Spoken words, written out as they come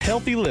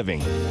healthy living.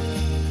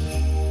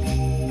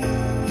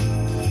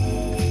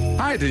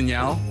 Hi,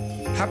 Danielle.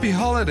 Happy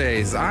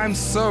holidays. I'm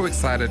so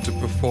excited to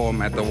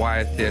perform at the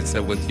Wire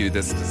Theatre with you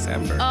this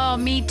December. Oh,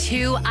 me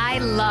too. I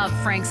love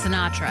Frank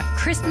Sinatra.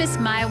 Christmas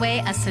My Way,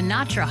 a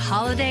Sinatra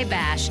holiday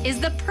bash, is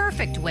the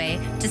perfect way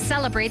to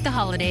celebrate the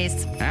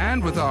holidays.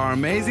 And with our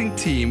amazing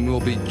team,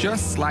 we'll be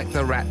just like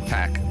the Rat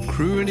Pack,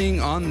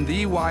 crooning on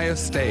the Wire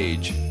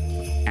stage.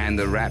 And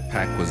the Rat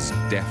Pack was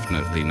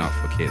definitely not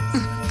for kids.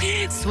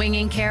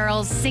 Swinging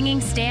carols,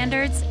 singing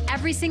standards,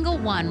 every single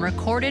one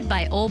recorded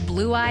by old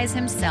Blue Eyes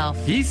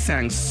himself. He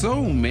sang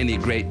so many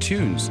great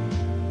tunes.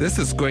 This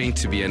is going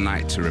to be a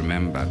night to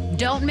remember.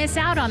 Don't miss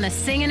out on the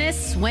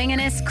singinest,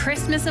 swinginest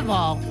Christmas of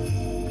all.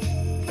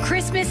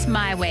 Christmas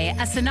My Way,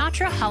 a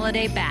Sinatra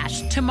holiday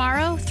bash,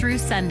 tomorrow through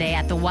Sunday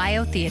at the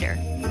WYO Theater.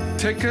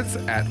 Tickets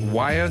at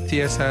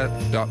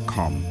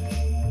wyotheatre.com.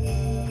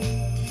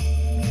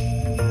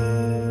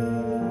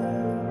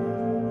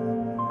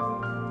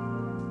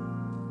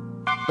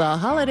 The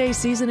holiday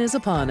season is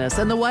upon us,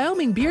 and the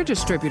Wyoming Beer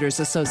Distributors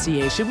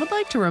Association would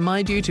like to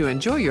remind you to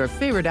enjoy your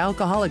favorite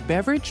alcoholic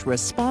beverage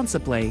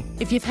responsibly.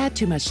 If you've had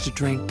too much to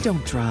drink,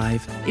 don't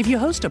drive. If you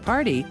host a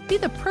party, be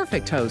the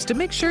perfect host to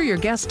make sure your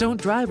guests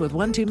don't drive with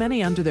one too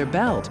many under their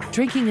belt.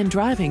 Drinking and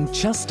driving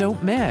just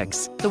don't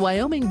mix. The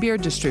Wyoming Beer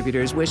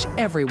Distributors wish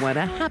everyone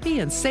a happy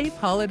and safe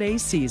holiday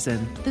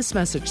season. This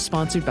message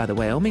sponsored by the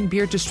Wyoming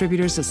Beer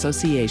Distributors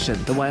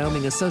Association, the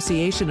Wyoming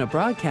Association of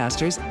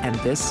Broadcasters, and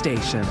this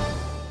station.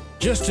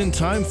 Just in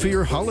time for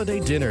your holiday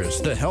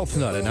dinners, the Health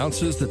Nut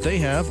announces that they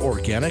have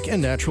organic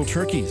and natural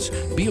turkeys,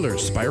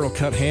 Beeler's spiral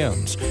cut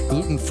hams,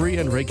 gluten-free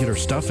and regular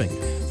stuffing,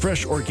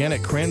 fresh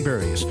organic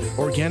cranberries,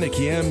 organic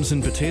yams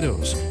and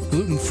potatoes,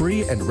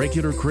 gluten-free and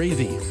regular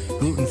gravy,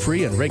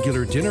 gluten-free and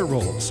regular dinner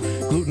rolls,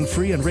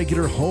 gluten-free and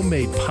regular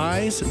homemade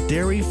pies,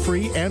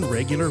 dairy-free and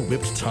regular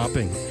whipped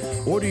topping.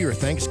 Order your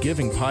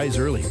Thanksgiving pies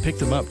early. Pick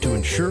them up to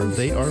ensure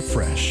they are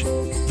fresh.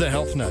 The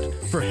Health Nut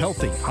for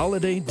healthy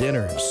holiday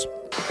dinners.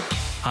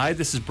 Hi,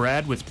 this is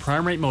Brad with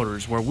Prime Rate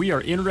Motors, where we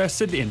are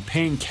interested in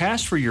paying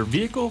cash for your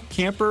vehicle,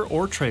 camper,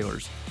 or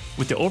trailers.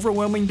 With the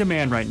overwhelming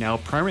demand right now,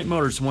 Prime Rate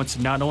Motors wants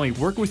to not only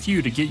work with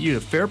you to get you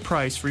a fair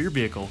price for your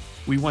vehicle,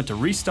 we want to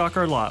restock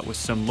our lot with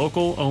some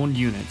local-owned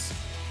units.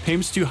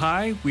 Payments too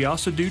high? We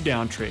also do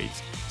down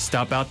trades.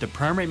 Stop out to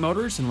Prime Rate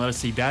Motors and let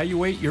us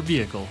evaluate your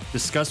vehicle,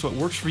 discuss what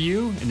works for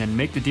you, and then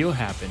make the deal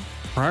happen.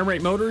 Prime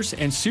Rate Motors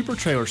and Super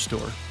Trailer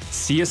Store.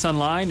 See us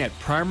online at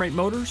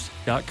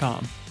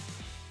primeраtemotors.com.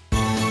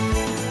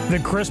 The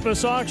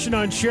Christmas auction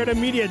on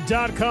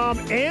SheridanMedia.com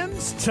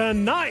ends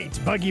tonight.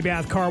 Buggy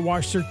Bath Car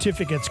Wash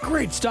certificates,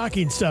 great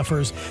stocking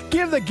stuffers.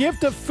 Give the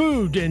gift of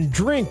food and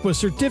drink with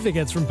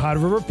certificates from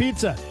Powder River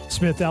Pizza,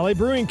 Smith Alley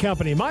Brewing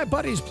Company, My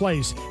Buddy's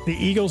Place, the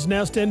Eagle's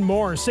Nest, and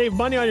more. Save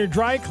money on your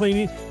dry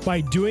cleaning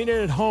by doing it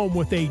at home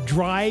with a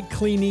dry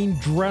cleaning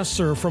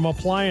dresser from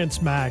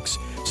Appliance Max.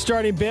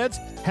 Starting bids,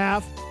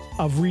 half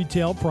of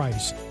retail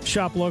price.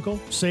 Shop local,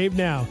 save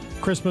now.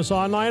 Christmas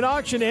online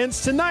auction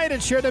ends tonight at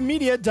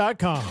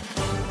SheridanMedia.com.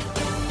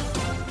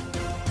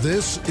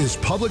 This is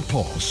Public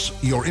Pulse,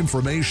 your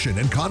information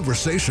and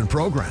conversation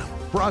program,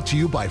 brought to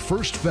you by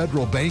First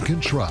Federal Bank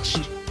and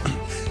Trust.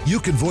 You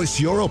can voice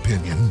your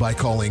opinion by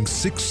calling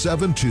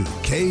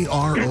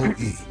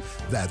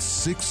 672-KROE.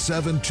 That's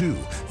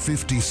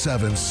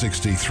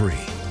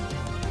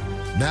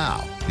 672-5763.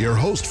 Now, your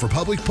host for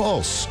Public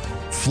Pulse,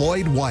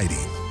 Floyd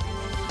Whiting.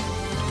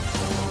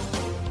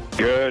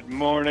 Good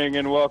morning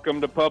and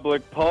welcome to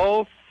Public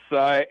Pulse.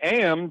 I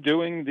am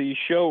doing the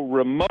show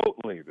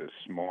remotely this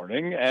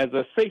morning as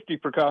a safety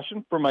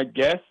precaution for my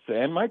guests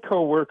and my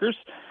coworkers.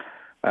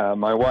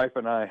 My wife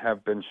and I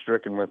have been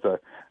stricken with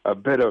a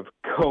bit of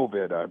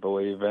COVID, I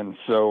believe, and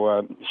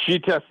so she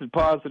tested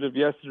positive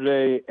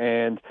yesterday,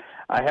 and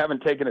I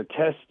haven't taken a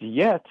test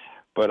yet,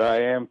 but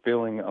I am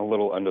feeling a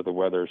little under the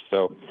weather.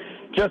 So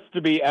just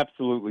to be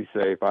absolutely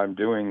safe, I'm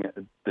doing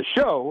the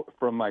show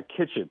from my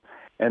kitchen.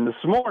 And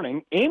this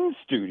morning, in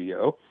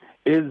studio,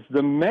 is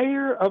the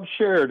mayor of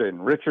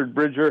Sheridan, Richard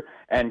Bridger,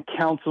 and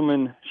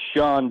Councilman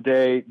Sean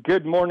Day.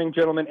 Good morning,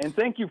 gentlemen, and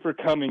thank you for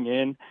coming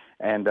in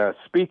and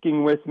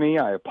speaking with me.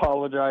 I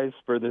apologize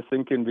for this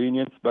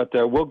inconvenience, but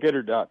we'll get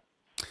her done.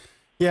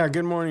 Yeah,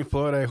 good morning,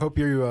 Floyd. I hope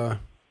you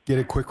get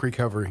a quick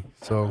recovery.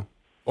 So,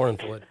 morning,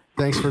 Floyd.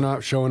 Thanks for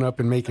not showing up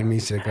and making me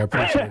sick. I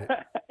appreciate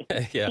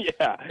it.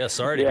 Yeah,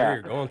 sorry to hear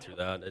you're going through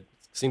that. It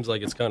seems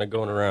like it's kind of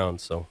going around,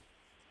 so.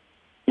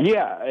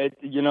 Yeah, it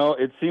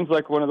seems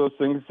like one of those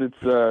things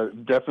that's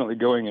definitely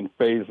going in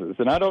phases.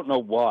 And I don't know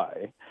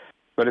why,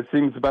 but it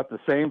seems about the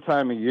same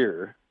time of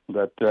year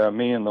that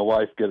me and the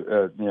wife get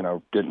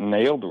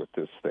nailed with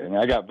this thing.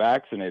 I got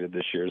vaccinated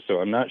this year, so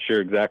I'm not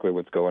sure exactly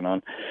what's going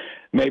on.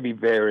 Maybe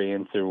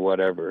variants or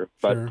whatever.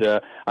 But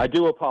sure. I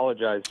do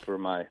apologize for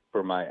my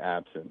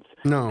absence.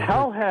 No.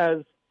 How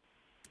has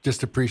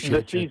just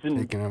appreciate the season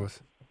taking of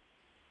us?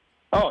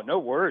 Oh, no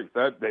worries.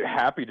 They're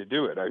happy to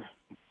do it. I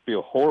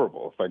feel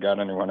horrible if I got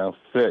anyone else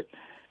sick.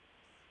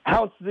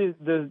 How's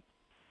the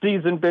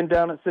season been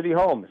down at City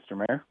Hall, Mr.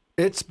 Mayor?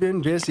 It's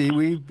been busy.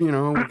 We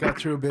got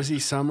through a busy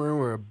summer.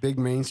 We're a big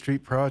Main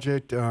Street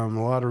project. A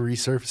lot of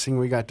resurfacing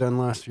we got done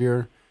last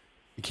year.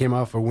 We came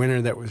off a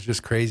winter that was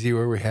just crazy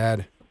where we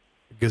had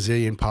a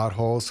gazillion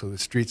potholes. So the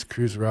streets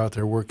crews are out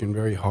there working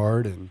very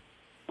hard,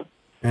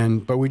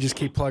 but we just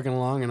keep plugging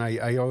along. And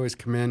I always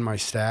commend my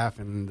staff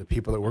and the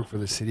people that work for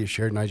the City of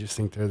Sheridan. I just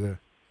think they're the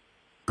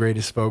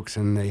greatest folks,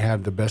 and they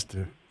have the best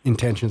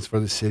intentions for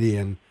the city.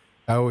 And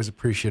I always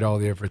appreciate all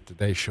the effort that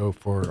they show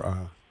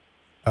for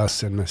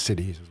us and the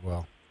cities as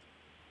well.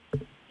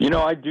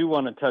 I do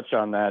want to touch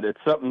on that. It's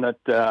something that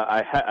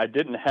I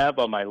didn't have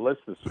on my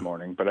list this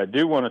morning, but I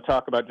do want to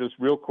talk about just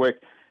real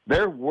quick.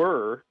 There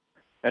were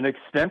an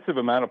extensive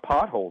amount of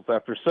potholes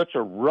after such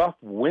a rough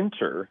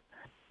winter.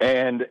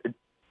 And,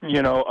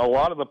 a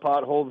lot of the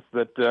potholes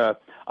that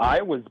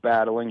I was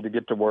battling to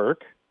get to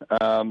work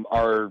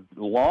are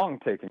long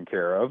taken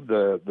care of.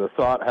 The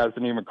thought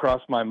hasn't even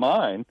crossed my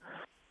mind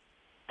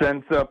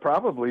since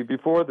probably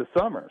before the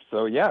summer.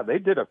 So, yeah, they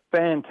did a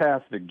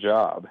fantastic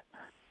job.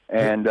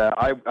 And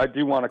I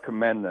do want to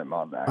commend them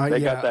on that. They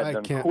got that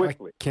done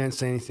quickly. I can't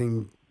say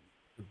anything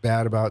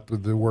bad about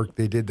the work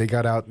they did. They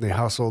got out and they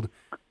hustled.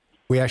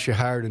 We actually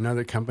hired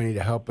another company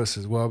to help us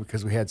as well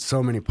because we had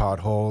so many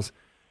potholes.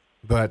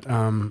 But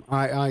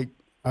I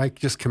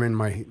just commend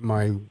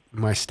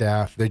my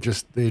staff. They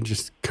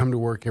just come to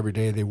work every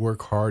day. They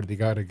work hard. They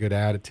got a good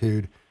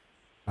attitude,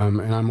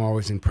 and I'm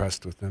always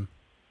impressed with them.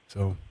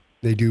 So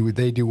they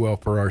do well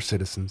for our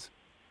citizens.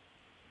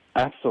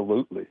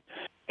 Absolutely.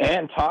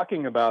 And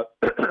talking about,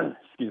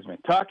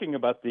 talking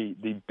about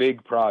the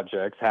big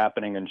projects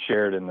happening in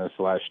Sheridan this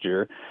last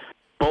year,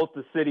 both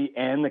the city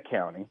and the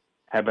county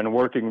have been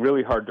working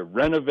really hard to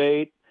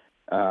renovate,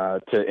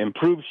 to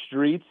improve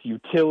streets,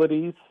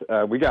 utilities.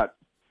 We got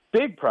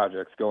big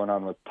projects going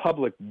on with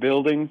public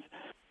buildings.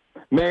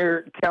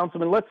 Mayor,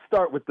 Councilman, let's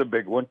start with the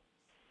big one.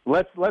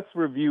 Let's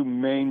review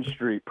Main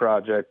Street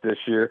project this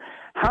year.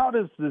 How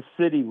does the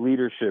city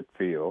leadership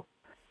feel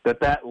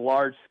that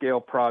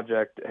large-scale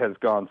project has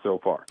gone so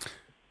far?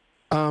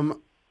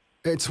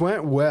 It's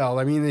went well.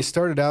 I mean, they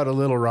started out a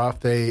little rough.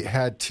 They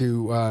had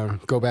to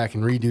go back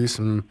and redo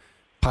some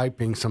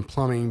piping, some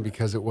plumbing,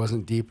 because it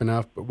wasn't deep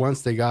enough. But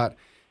once they got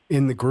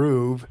in the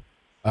groove,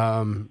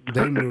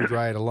 they moved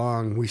right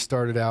along. We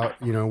started out,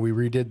 we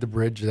redid the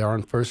bridge there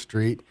on 1st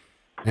Street,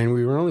 and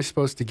we were only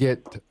supposed to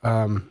get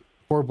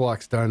 4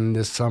 blocks done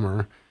this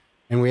summer,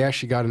 and we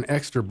actually got an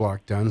extra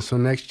block done. So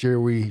next year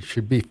we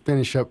should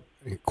finish up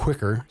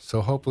quicker. So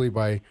hopefully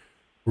by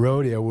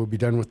rodeo we'll be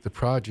done with the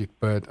project.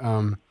 But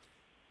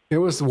it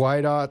was the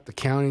YDOT, the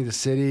county, the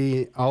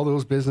city, all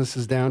those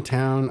businesses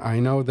downtown. I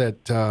know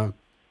that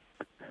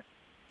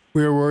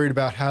we were worried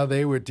about how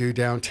they would do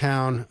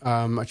downtown.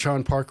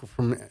 Sean Parker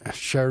from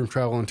Sheridan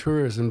Travel and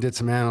Tourism did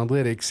some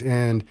analytics,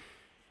 and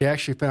he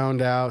actually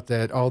found out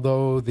that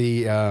although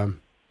the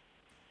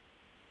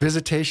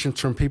visitations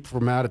from people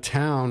from out of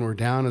town were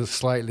down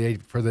slightly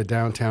for the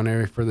downtown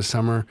area for the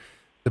summer,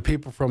 the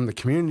people from the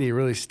community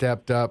really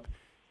stepped up,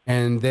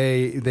 and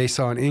they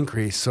saw an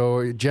increase.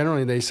 So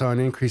generally they saw an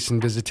increase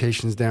in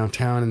visitations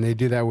downtown, and they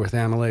do that with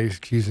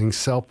analytics using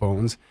cell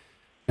phones.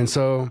 And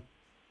so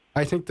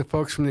I think the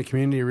folks from the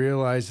community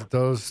realized that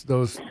those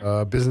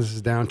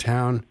businesses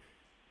downtown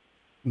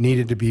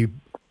needed to be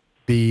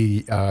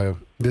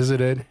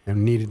visited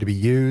and needed to be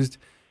used.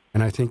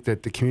 And I think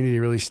that the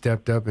community really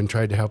stepped up and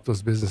tried to help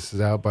those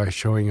businesses out by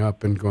showing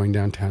up and going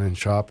downtown and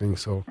shopping.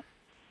 So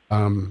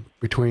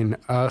between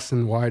us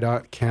and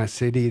YDOT, Kansas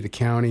City, the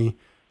county,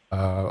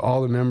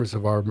 all the members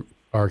of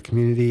our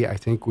community, I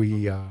think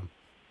we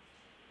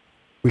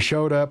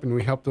showed up and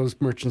we helped those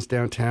merchants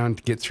downtown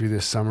to get through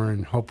this summer,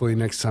 and hopefully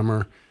next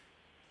summer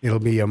it'll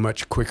be a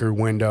much quicker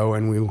window,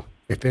 and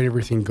if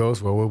everything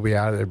goes well, we'll be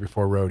out of there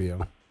before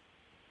rodeo.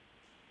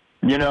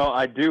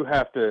 I do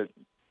have to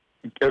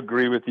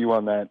agree with you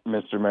on that,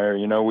 Mr. Mayor.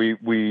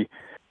 We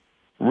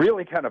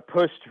really kind of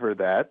pushed for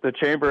that. The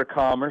Chamber of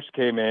Commerce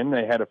came in.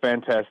 They had a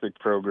fantastic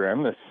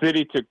program. The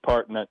city took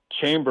part in that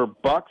Chamber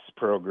Bucks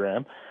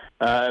program,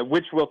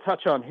 which we'll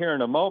touch on here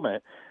in a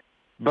moment.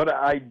 But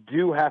I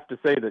do have to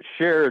say that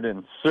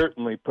Sheridan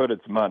certainly put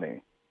its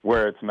money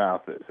where its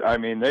mouth is. I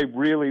mean, they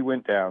really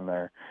went down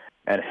there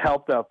and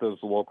helped out those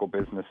local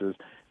businesses,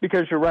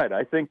 because you're right.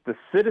 I think the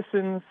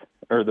citizens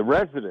or the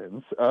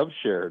residents of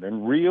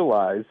Sheridan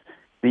realize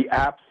the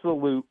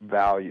absolute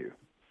value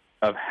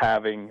of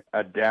having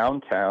a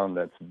downtown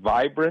that's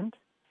vibrant,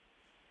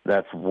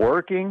 that's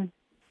working,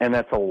 and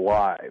that's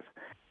alive.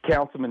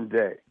 Councilman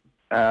Day,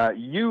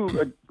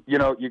 you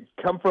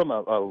come from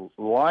a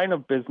line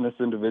of business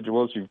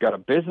individuals. You've got a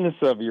business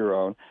of your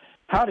own.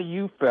 How do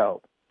you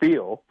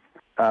feel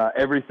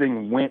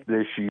everything went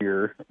this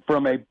year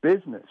from a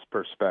business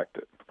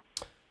perspective?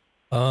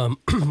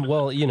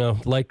 Well,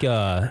 like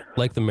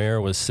the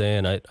mayor was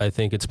saying, I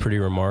think it's pretty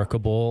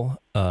remarkable.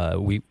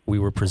 We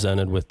were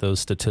presented with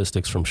those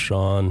statistics from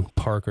Sean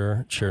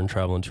Parker, Sheridan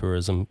Travel and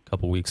Tourism, a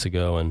couple weeks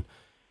ago, and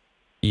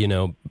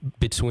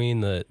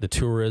between the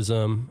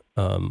tourism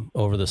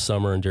over the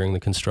summer and during the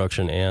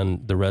construction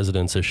and the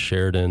residents of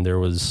Sheridan, there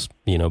was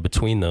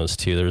between those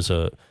two, there's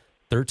a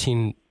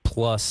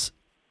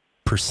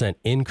 13+%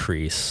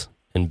 increase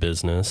in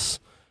business.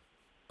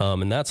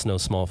 And that's no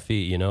small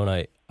feat,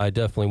 and I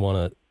definitely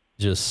want to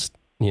just,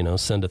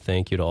 send a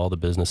thank you to all the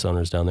business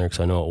owners down there, because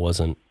I know it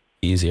wasn't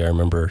easy. I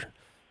remember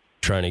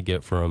trying to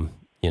get from,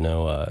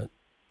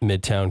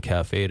 Midtown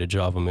Cafe to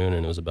Java Moon,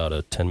 and it was about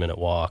a 10-minute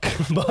walk.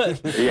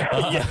 But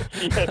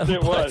yes,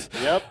 it was.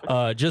 Yep.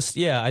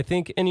 I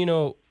think,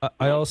 and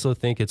I also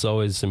think it's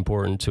always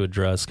important to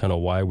address kind of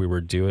why we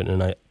were doing it,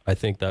 and I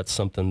think that's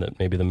something that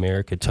maybe the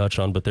mayor could touch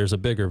on. But there's a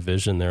bigger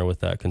vision there with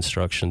that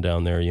construction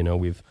down there.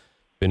 We've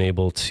been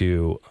able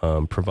to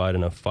provide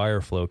enough fire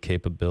flow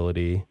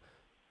capability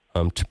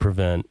to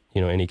prevent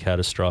any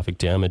catastrophic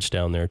damage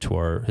down there to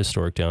our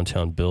historic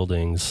downtown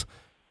buildings,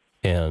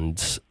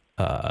 and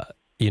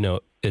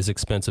as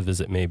expensive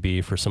as it may be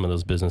for some of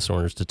those business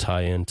owners to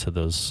tie into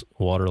those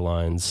water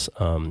lines,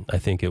 I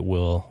think it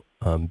will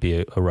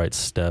be a right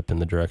step in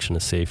the direction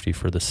of safety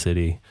for the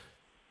city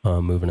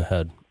moving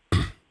ahead.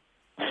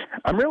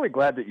 I'm really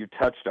glad that you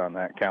touched on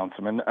that,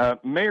 Councilman.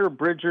 Mayor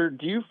Bridger,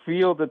 do you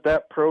feel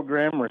that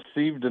program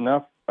received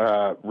enough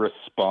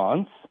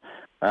response?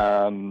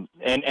 And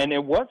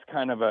it was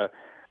kind of a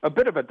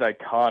bit of a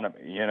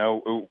dichotomy.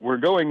 We're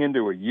going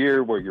into a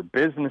year where your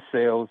business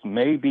sales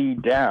may be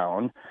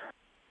down,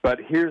 but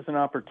here's an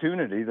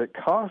opportunity that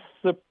costs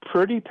a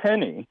pretty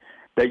penny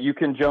that you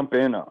can jump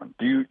in on.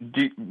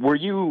 Were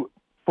you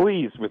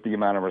pleased with the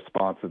amount of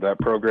response that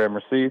program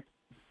received?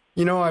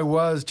 I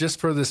was, just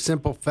for the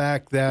simple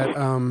fact that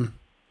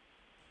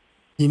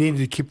you needed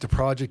to keep the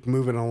project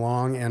moving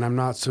along, and I'm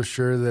not so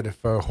sure that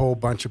if a whole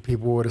bunch of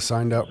people would have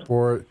signed up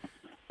for it,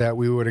 that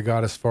we would have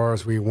got as far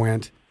as we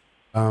went.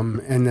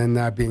 And then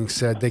that being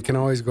said, they can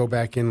always go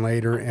back in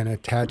later and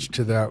attach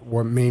to the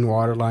main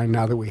water line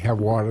now that we have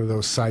water,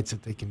 those sites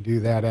that they can do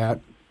that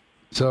at.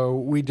 So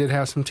we did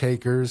have some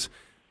takers.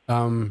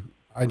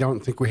 I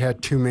don't think we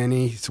had too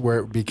many where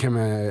it became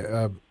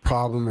a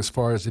problem as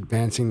far as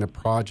advancing the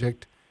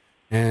project.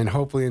 And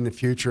hopefully in the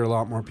future, a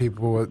lot more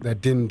people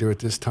that didn't do it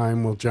this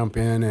time will jump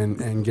in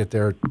and get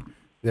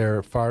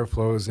their fire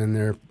flows and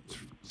their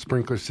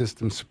sprinkler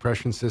systems,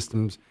 suppression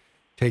systems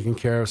taken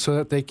care of so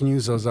that they can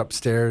use those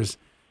upstairs,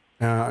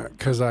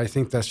 because I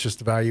think that's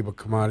just a valuable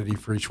commodity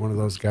for each one of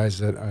those guys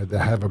that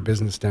have a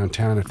business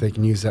downtown. If they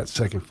can use that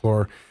second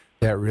floor,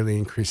 that really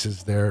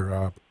increases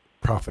their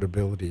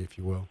profitability, if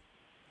you will.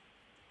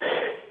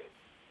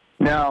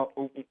 Now,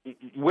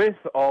 with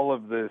all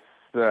of this,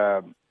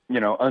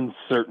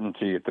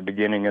 uncertainty at the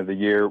beginning of the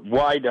year,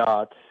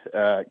 YDOT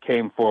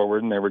came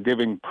forward and they were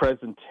giving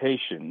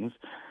presentations,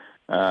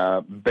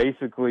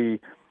 basically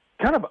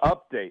kind of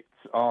updates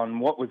on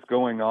what was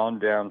going on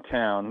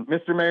downtown.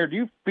 Mr. Mayor, do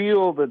you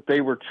feel that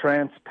they were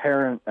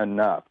transparent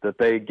enough, that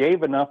they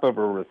gave enough of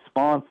a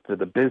response to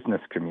the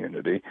business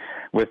community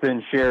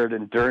within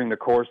Sheridan during the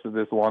course of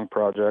this long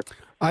project?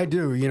 I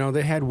do.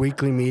 They had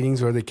weekly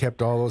meetings where they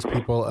kept all those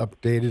people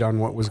updated on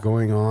what was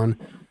going on.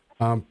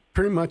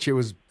 Pretty much it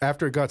was,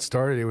 after it got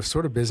started, it was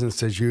sort of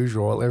business as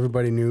usual.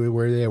 Everybody knew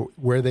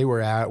where they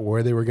were at,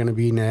 where they were going to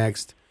be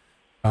next.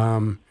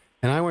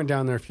 And I went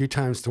down there a few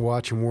times to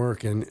watch them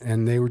work,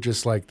 and they were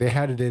just like, they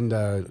had it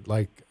into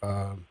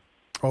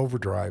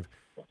overdrive.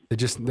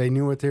 They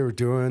knew what they were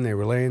doing. They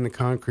were laying the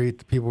concrete.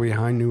 The people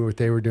behind knew what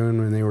they were doing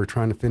when they were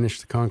trying to finish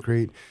the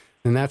concrete.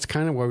 And that's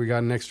kind of why we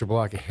got an extra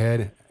block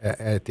ahead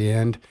at the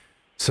end.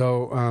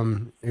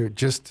 So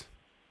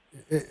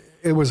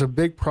it was a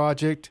big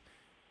project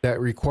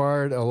that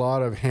required a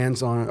lot of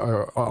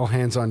all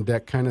hands on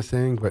deck kind of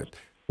thing. But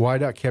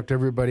YDOT kept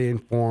everybody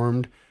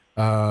informed.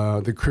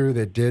 The crew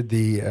that did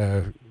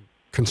the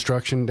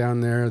construction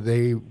down there,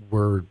 they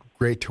were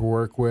great to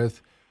work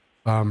with.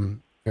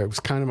 It was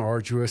kind of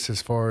arduous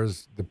as far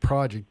as the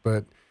project,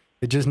 but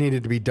it just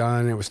needed to be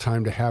done. It was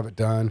time to have it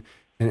done,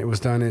 and it was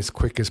done as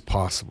quick as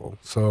possible.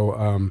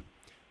 So,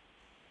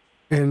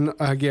 and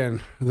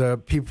again, the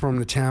people from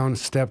the town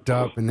stepped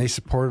up, and they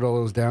supported all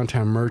those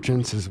downtown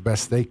merchants as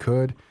best they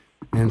could.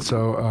 And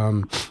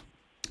so,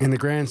 in the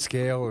grand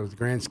scale or the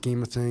grand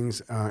scheme of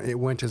things, it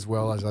went as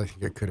well as I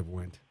think it could have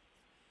went.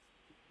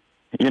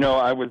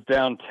 I was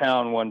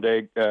downtown one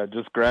day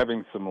just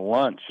grabbing some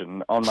lunch,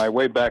 and on my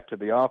way back to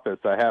the office,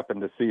 I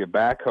happened to see a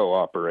backhoe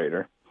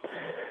operator,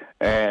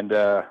 and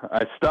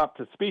I stopped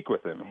to speak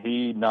with him.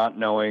 He, not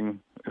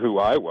knowing who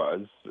I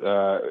was,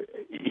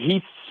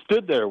 he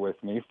stood there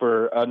with me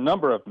for a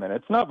number of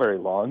minutes, not very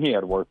long. He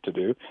had work to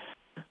do,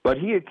 but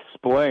he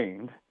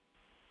explained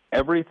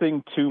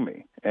everything to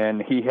me,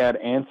 and he had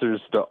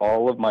answers to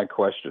all of my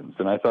questions,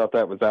 and I thought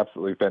that was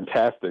absolutely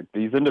fantastic.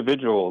 These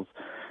individuals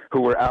who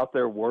were out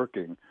there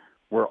working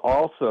were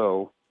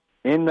also,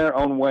 in their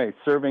own way,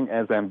 serving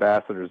as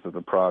ambassadors of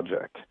the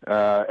project.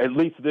 At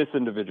least this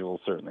individual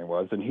certainly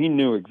was, and he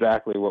knew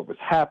exactly what was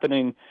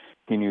happening.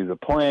 He knew the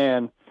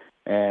plan,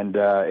 and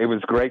it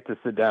was great to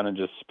sit down and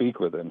just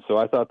speak with him. So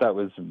I thought that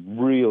was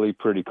really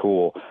pretty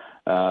cool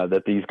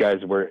that these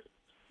guys were,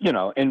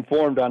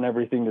 informed on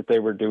everything that they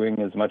were doing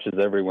as much as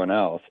everyone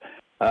else.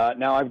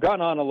 Now, I've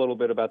gone on a little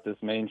bit about this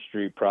Main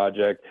Street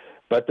project.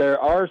 But there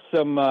are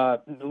some. I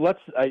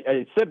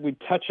said we'd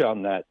touch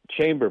on that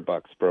Chamber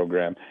Bucks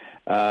program.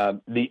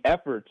 The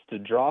efforts to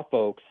draw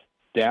folks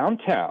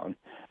downtown.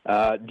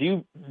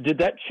 Did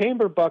that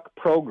Chamber Buck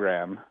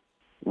program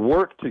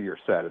work to your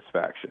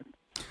satisfaction?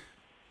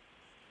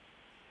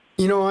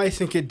 I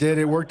think it did.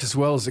 It worked as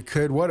well as it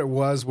could. What it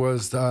was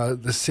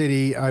the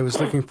city. I was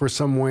looking for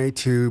some way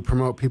to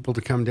promote people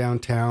to come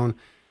downtown.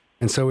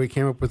 And so we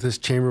came up with this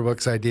Chamber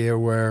Bucks idea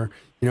where,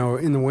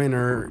 in the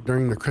winter,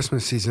 during the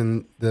Christmas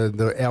season,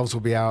 the elves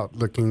will be out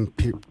looking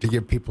to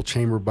give people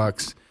Chamber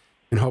Bucks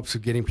in hopes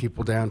of getting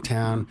people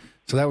downtown.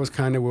 So that was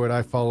kind of what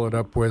I followed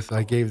up with.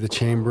 I gave the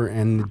Chamber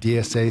and the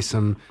DSA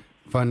some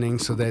funding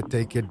so that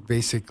they could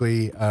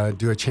basically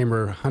do a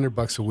Chamber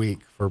 $100 a week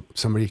for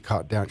somebody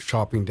caught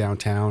shopping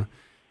downtown.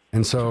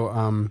 And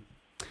so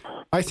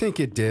I think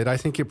it did. I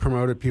think it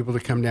promoted people to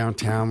come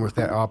downtown with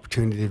that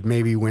opportunity to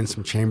maybe win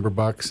some Chamber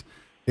Bucks.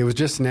 It was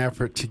just an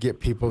effort to get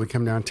people to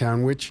come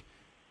downtown, which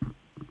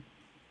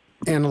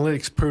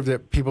analytics proved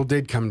that people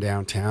did come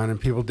downtown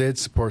and people did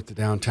support the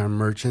downtown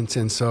merchants.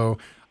 And so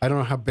I don't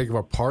know how big of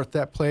a part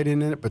that played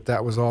in it, but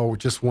that was all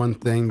just one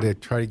thing to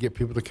try to get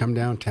people to come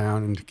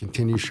downtown and to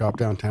continue to shop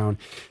downtown,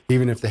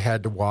 even if they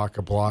had to walk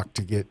a block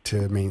to get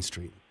to Main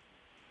Street.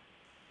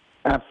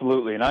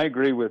 Absolutely. And I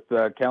agree with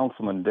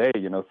Councilman Day.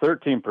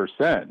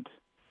 13%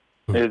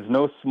 is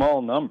no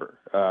small number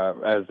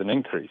as an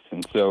increase.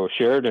 And so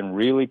Sheridan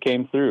really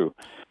came through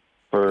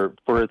for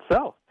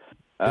itself.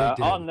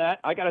 On that,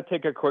 I got to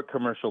take a quick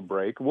commercial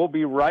break. We'll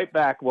be right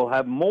back. We'll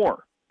have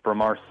more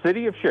from our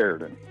City of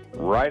Sheridan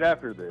right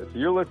after this.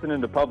 You're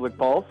listening to Public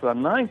Pulse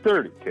on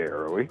 930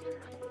 KROE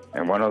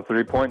and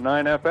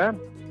 103.9 FM,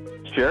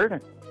 Sheridan.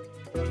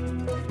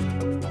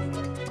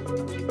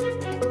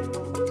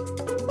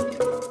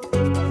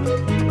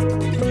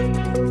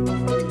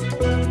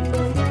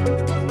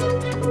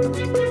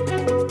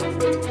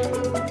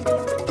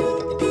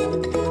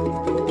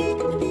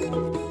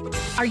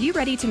 Are you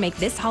ready to make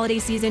this holiday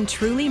season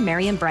truly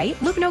merry and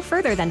bright? Look no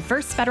further than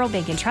First Federal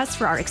Bank and Trust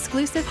for our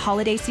exclusive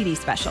holiday CD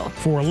special.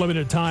 For a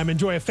limited time,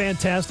 enjoy a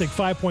fantastic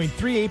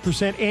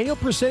 5.38% annual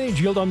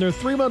percentage yield on their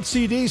 3-month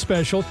CD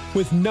special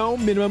with no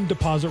minimum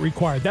deposit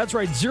required. That's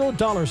right,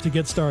 $0 to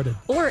get started.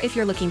 Or if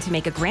you're looking to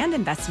make a grand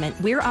investment,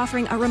 we're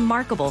offering a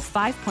remarkable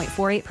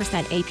 5.48%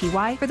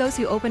 APY for those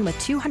who open with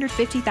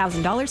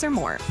 $250,000 or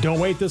more.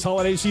 Don't wait, this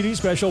holiday CD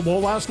special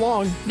won't last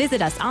long.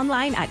 Visit us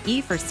online at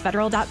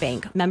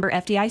efirstfederal.bank. Member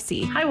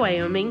FDIC. Hi,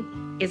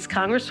 Wyoming. It's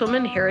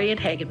Congresswoman Harriet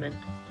Hageman.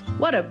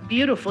 What a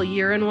beautiful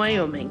year in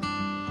Wyoming.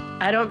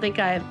 I don't think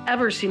I have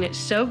ever seen it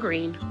so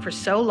green for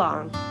so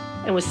long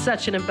and with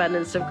such an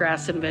abundance of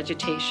grass and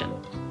vegetation.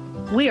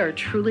 We are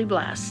truly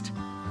blessed.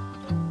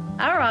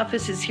 Our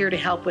office is here to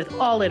help with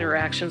all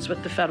interactions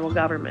with the federal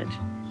government.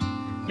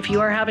 If you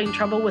are having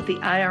trouble with the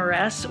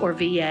IRS or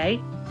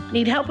VA,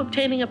 need help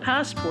obtaining a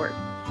passport,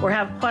 or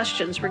have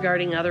questions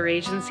regarding other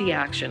agency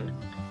action,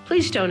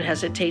 please don't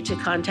hesitate to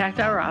contact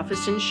our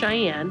office in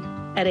Cheyenne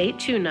at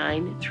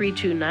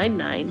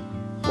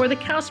 829-3299 or the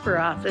Casper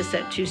office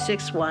at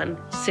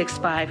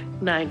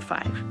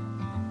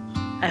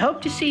 261-6595. I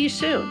hope to see you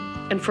soon,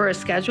 and for a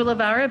schedule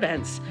of our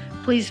events,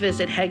 please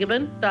visit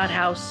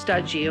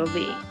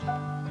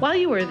hegeman.house.gov. While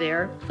you are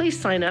there, please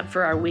sign up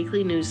for our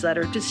weekly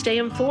newsletter to stay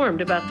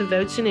informed about the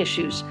votes and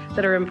issues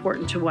that are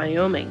important to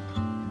Wyoming.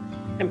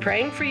 I'm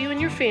praying for you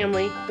and your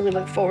family, and we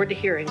look forward to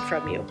hearing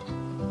from you.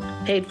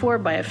 Paid for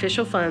by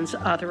official funds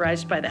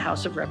authorized by the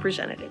House of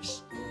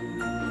Representatives.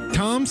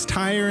 Tom's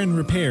Tire and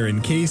Repair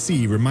in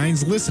KC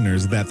reminds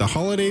listeners that the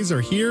holidays are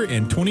here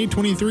and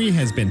 2023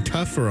 has been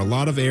tough for a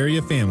lot of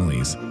area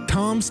families.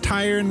 Tom's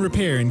Tire and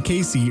Repair in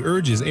KC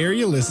urges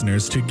area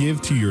listeners to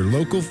give to your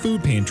local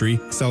food pantry,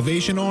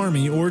 Salvation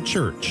Army, or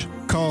church.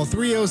 Call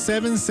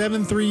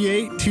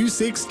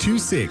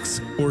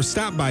 307-738-2626 or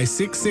stop by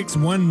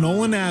 661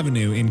 Nolan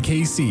Avenue in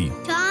KC.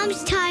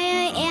 Tom's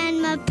Tire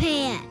and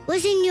Repair.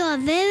 Wishing you a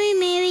very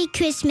Merry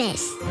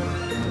Christmas.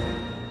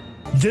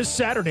 This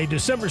Saturday,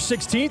 December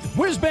 16th,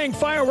 Whiz Bang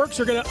Fireworks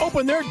are going to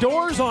open their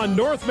doors on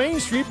North Main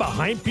Street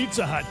behind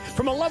Pizza Hut.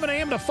 From 11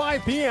 a.m. to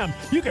 5 p.m.,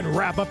 you can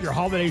wrap up your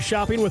holiday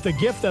shopping with a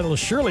gift that'll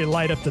surely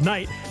light up the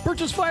night.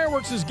 Purchase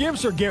fireworks as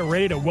gifts or get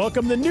ready to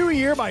welcome the new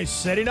year by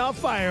setting off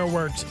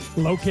fireworks.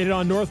 Located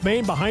on North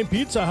Main behind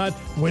Pizza Hut,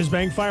 Whiz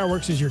Bang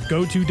Fireworks is your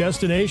go-to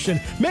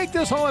destination. Make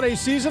this holiday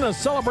season a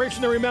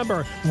celebration to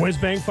remember. Whiz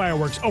Bang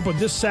Fireworks open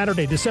this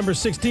Saturday, December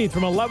 16th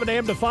from 11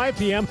 a.m. to 5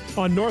 p.m.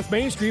 on North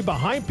Main Street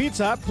behind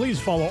Pizza Hut. Please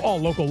follow all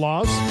local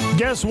laws.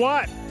 Guess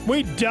what?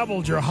 We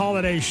doubled your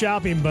holiday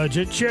shopping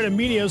budget. Sheridan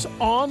Media's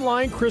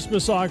online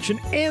Christmas auction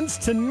ends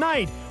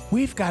tonight.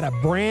 We've got a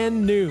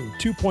brand new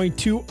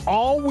 2.2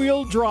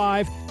 all-wheel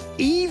drive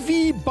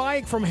EV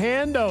bike from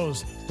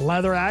Hando's,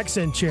 leather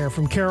accent chair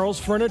from Carol's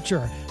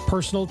Furniture,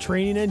 personal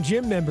training and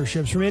gym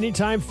memberships from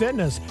Anytime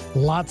Fitness,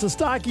 lots of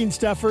stocking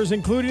stuffers,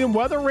 including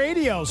weather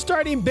radio.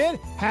 Starting bid,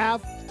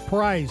 half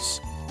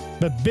price.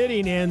 The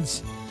bidding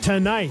ends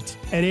tonight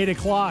at 8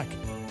 o'clock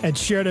at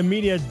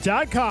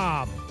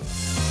SheridanMedia.com.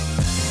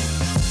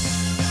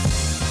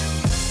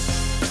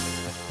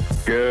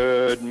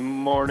 Good morning.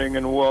 morning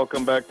and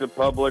welcome back to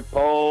Public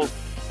Pulse.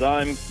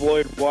 I'm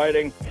Floyd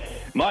Whiting.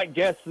 My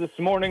guests this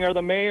morning are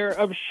the mayor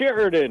of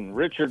Sheridan,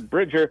 Richard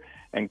Bridger,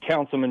 and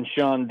Councilman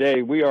Sean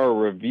Day. We are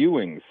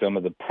reviewing some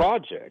of the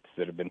projects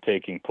that have been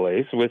taking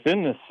place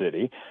within the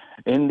city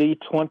in the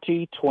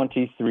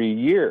 2023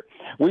 year.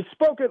 We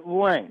spoke at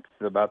length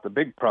about the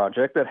big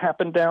project that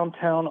happened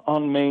downtown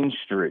on Main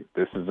Street.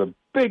 This is a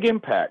big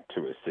impact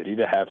to a city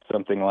to have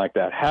something like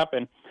that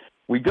happen.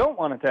 We don't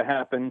want it to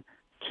happen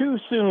too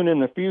soon in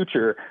the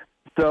future.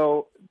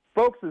 So,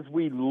 folks, as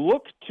we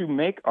look to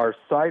make our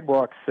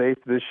sidewalks safe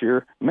this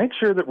year, make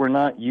sure that we're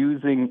not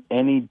using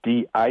any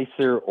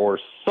de-icer or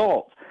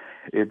salt.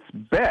 It's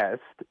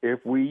best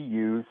if we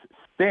use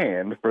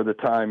sand for the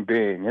time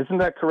being. Isn't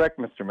that correct,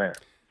 Mr. Mayor?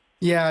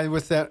 Yeah,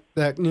 with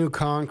that new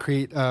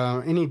concrete,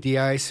 any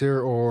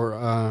de-icer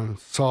or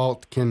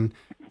salt can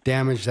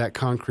damage that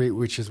concrete,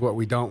 which is what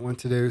we don't want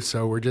to do.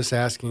 So we're just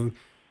asking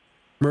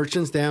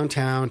merchants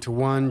downtown to,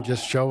 one,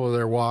 just shovel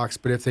their walks,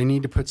 but if they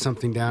need to put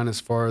something down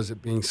as far as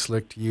it being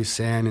slick, to use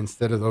sand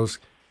instead of those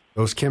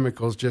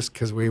chemicals, just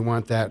because we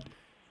want that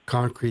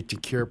concrete to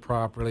cure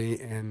properly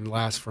and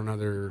last for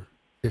another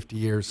 50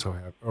 years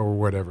or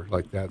whatever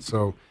like that.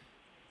 So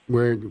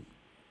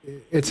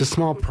it's a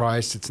small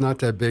price. It's not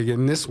that big.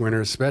 In this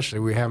winter especially,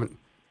 we haven't,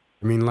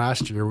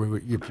 last year,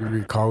 if you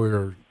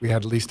recall, we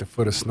had at least a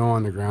foot of snow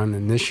on the ground,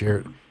 and this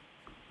year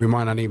we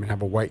might not even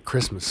have a white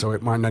Christmas, so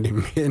it might not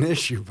even be an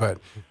issue. But,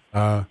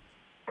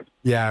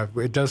 yeah,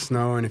 it does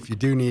snow, and if you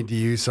do need to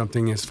use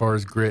something as far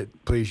as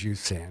grit, please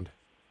use sand.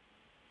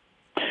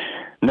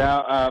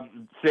 Now,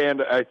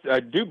 sand,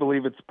 I do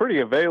believe it's pretty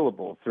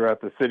available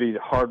throughout the city,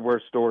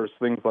 hardware stores,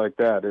 things like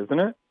that, isn't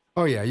it?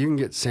 Oh, yeah, you can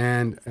get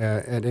sand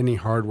at any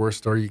hardware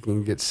store. You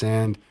can get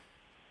sand.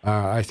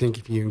 I think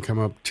if you can come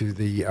up to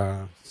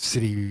the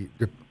city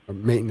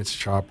maintenance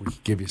shop, we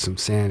could give you some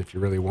sand if you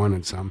really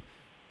wanted some.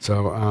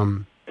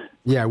 So,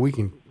 yeah,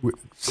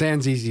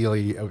 sand's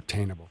easily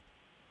obtainable.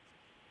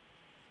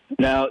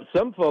 Now,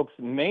 some folks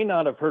may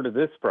not have heard of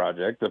this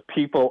project. The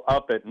people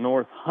up at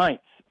North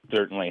Heights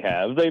certainly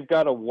have. They've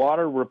got a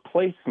water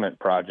replacement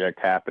project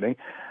happening.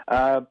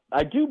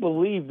 I do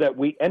believe that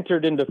we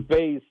entered into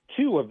phase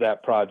 2 of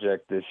that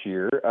project this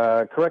year.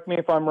 Correct me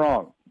if I'm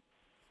wrong.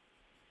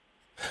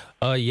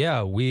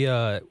 Yeah, we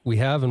have,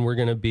 and we're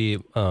going to be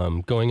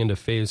going into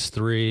phase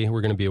 3.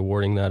 We're going to be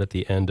awarding that at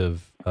the end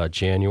of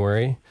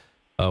January,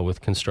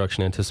 with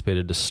construction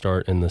anticipated to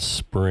start in the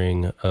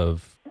spring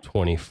of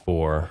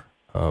 24.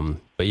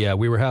 But yeah,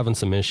 we were having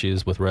some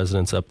issues with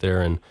residents up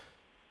there in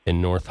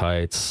North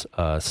Heights,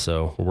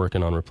 so we're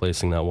working on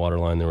replacing that water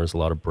line. There was a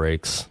lot of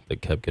breaks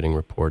that kept getting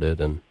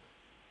reported, and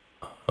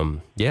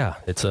yeah,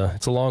 it's a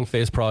long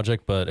phase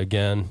project, but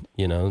again,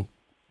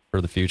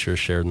 for the future,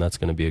 Sheridan, that's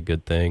going to be a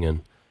good thing.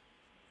 And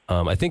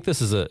I think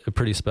this is a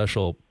pretty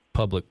special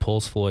public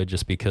pulse, Floyd,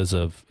 just because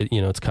of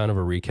it's kind of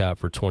a recap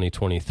for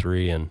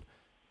 2023. And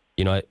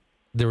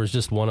there was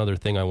just one other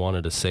thing I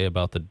wanted to say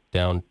about the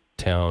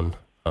downtown,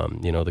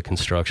 the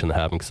construction that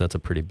happened, because that's a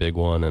pretty big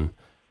one. And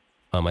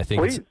I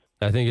think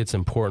it's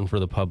important for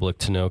the public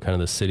to know kind of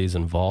the city's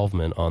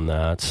involvement on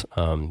that.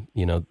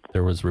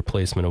 There was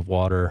replacement of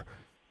water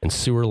and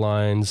sewer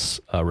lines,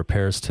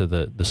 repairs to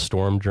the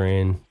storm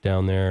drain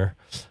down there.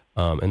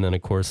 And then,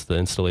 of course, the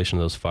installation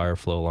of those fire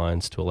flow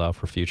lines to allow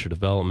for future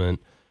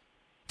development.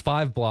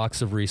 5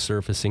 blocks of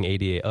resurfacing,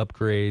 ADA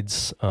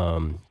upgrades,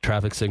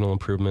 traffic signal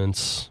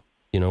improvements,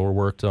 were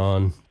worked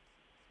on.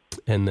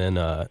 And then,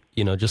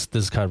 just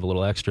this is kind of a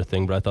little extra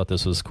thing, but I thought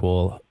this was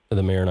cool.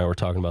 The mayor and I were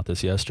talking about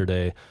this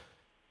yesterday.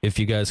 If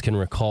you guys can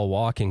recall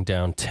walking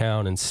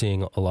downtown and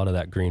seeing a lot of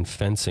that green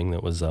fencing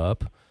that was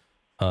up,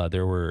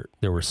 there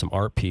were some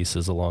art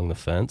pieces along the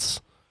fence.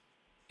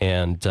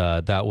 And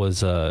that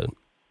was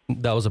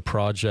a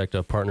project,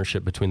 a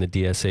partnership between the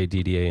DSA,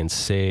 DDA, and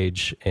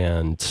SAGE.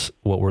 And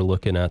what we're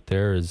looking at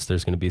there is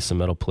there's going to be some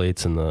metal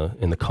plates in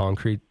the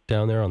concrete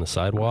down there on the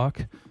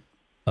sidewalk,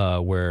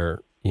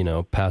 where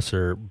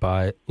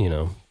passerby,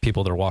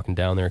 people that are walking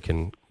down there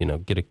can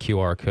get a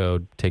QR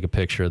code, take a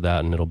picture of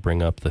that, and it'll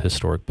bring up the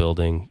historic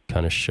building,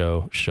 kind of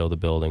show the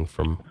building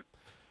from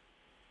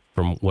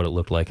what it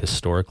looked like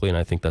historically. And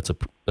I think that's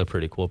a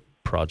pretty cool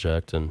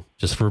project. And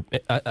just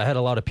I had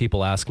a lot of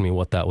people asking me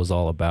what that was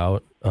all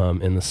about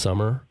in the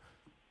summer.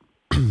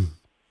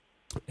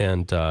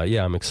 And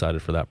yeah, I'm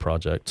excited for that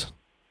project.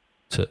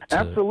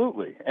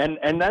 Absolutely,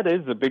 and that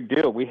is a big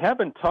deal. We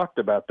haven't talked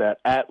about that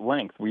at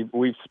length.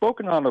 We've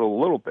spoken on it a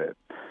little bit,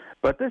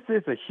 but this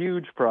is a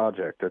huge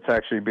project that's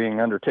actually being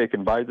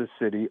undertaken by the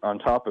city on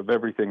top of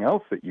everything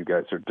else that you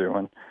guys are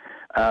doing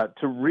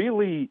to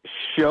really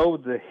show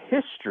the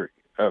history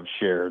of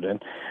Sheridan.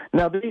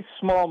 Now, these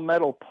small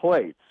metal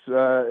plates,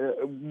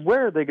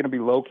 where are they going to be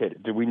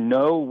located? Do we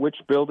know which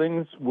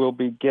buildings will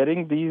be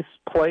getting these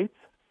plates?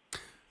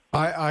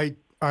 I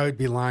would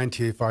be lying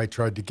to you if I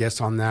tried to guess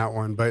on that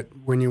one. But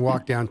when you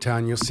walk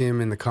downtown, you'll see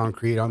them in the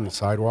concrete on the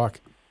sidewalk.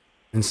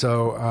 And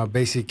so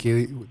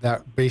basically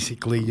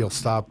you'll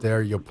stop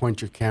there. You'll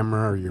point your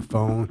camera or your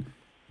phone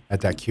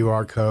at that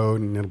QR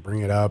code, and it'll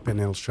bring it up, and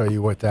it'll show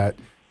you what that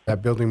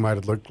that building might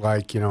have looked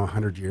like,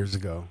 100 years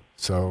ago.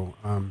 So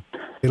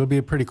it'll be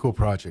a pretty cool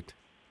project.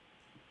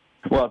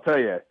 Well, I'll tell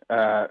you,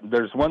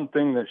 there's one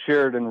thing that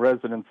Sheridan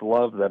residents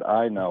love that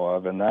I know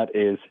of, and that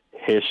is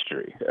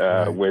history.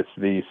 With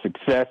the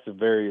success of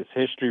various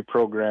history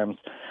programs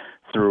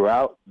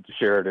throughout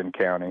Sheridan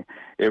County,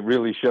 it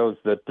really shows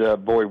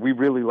that, boy, we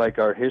really like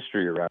our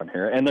history around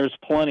here, and there's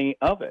plenty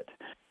of it.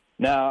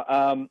 Now,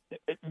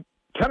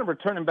 kind of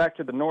returning back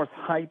to the North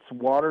Heights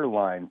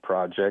Waterline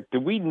project, do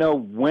we know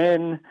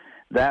when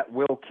that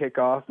will kick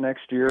off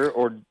next year,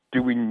 or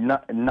do we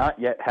not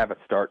yet have a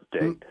start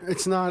date?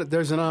 There's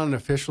not an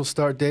official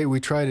start date. We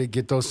try to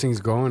get those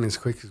things going as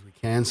quick as we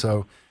can.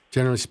 So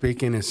generally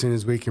speaking, as soon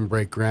as we can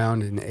break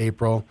ground in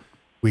April,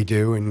 we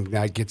do, and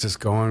that gets us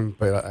going.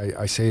 But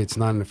I say it's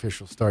not an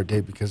official start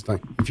date because,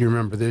 like, if you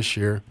remember this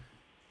year,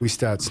 we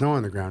still had snow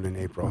on the ground in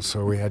April.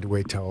 So we had to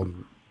wait till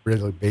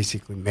really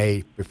basically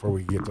May before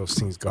we get those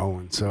things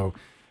going. So,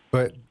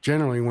 but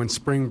generally when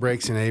spring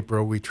breaks in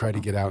April, we try to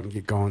get out and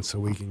get going so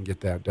we can get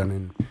that done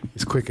in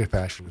as quick a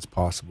fashion as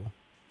possible.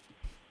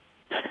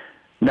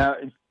 Now,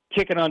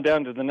 kicking on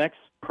down to the next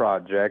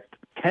project,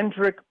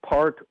 Kendrick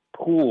Park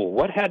Pool.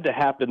 What had to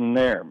happen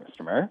there,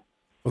 Mr. Mayor?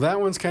 Well,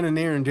 that one's kind of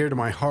near and dear to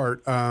my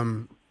heart.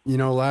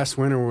 Last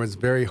winter was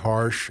very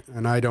harsh,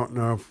 and I don't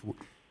know if,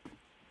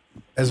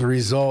 as a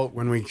result,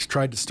 when we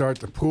tried to start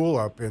the pool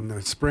up in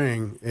the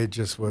spring, it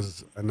just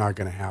was not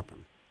going to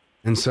happen.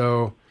 And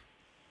so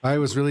I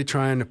was really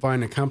trying to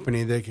find a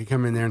company that could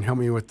come in there and help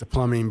me with the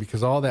plumbing,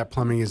 because all that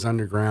plumbing is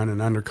underground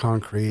and under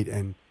concrete,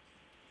 and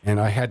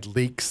I had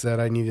leaks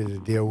that I needed to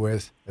deal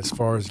with as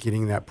far as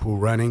getting that pool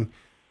running.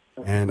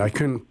 And I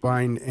couldn't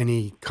find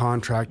any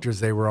contractors.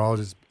 They were all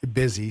just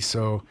busy.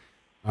 So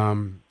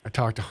I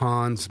talked to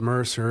Hans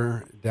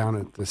Mercer down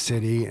at the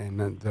city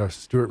and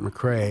Stuart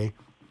McRae,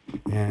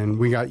 and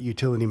we got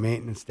utility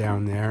maintenance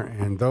down there,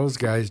 and those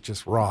guys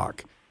just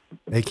rock.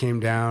 They came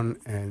down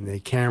and they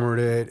cambered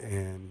it,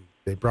 and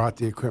they brought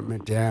the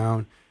equipment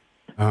down,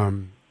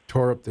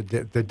 tore up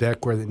the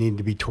deck where it needed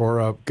to be tore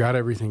up, got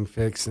everything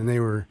fixed, and they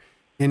were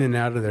in and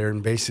out of there in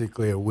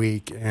basically a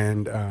week.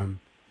 And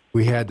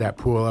we had that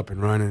pool up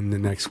and running the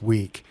next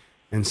week.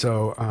 And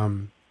so,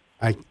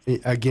 I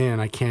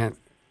can't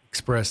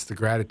express the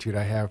gratitude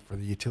I have for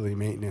the utility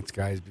maintenance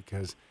guys,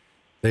 because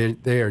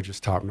they are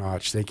just top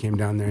notch. They came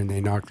down there and they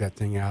knocked that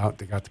thing out.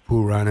 They got the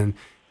pool running.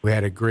 We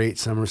had a great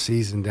summer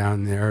season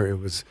down there.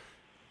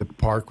 The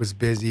park was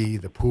busy,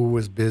 the pool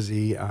was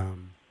busy,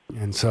 and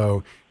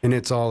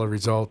it's all a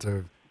result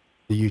of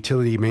the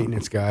utility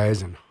maintenance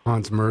guys and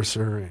Hans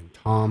Mercer and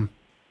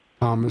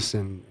Thomas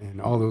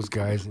and all those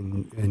guys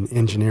in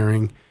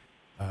engineering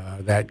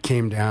that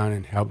came down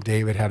and helped.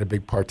 David had a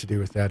big part to do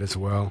with that as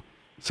well.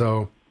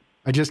 So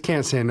I just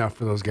can't say enough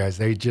for those guys.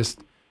 They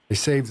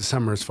saved the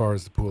summer as far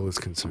as the pool is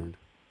concerned.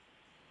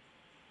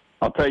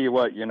 I'll tell you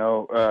what,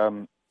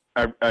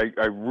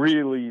 I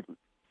really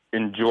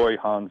enjoy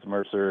Hans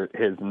Mercer,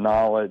 his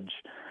knowledge,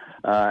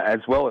 as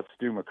well as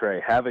Stu McRae.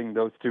 Having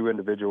those two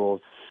individuals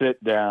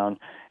sit down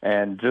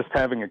and just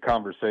having a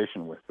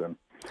conversation with them.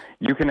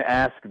 You can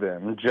ask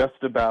them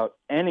just about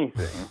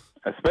anything,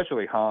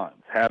 especially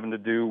Hans, having to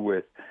do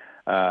with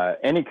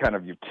any kind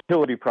of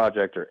utility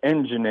project or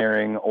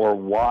engineering, or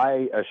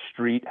why a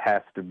street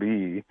has to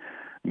be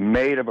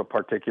made of a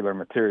particular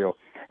material.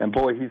 And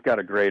boy, he's got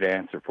a great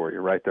answer for you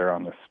right there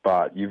on the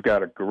spot. You've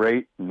got a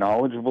great,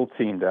 knowledgeable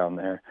team down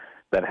there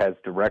that has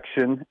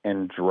direction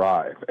and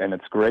drive, and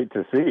it's great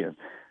to see. And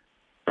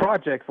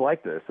projects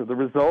like this are the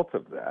result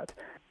of that.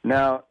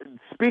 Now,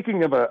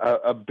 speaking of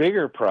a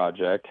bigger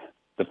project,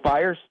 the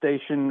fire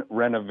station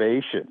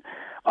renovation.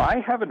 I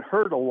haven't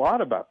heard a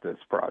lot about this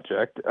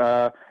project.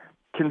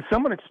 Can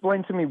someone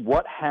explain to me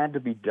what had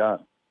to be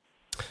done?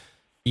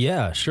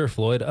 Yeah, sure,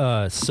 Floyd.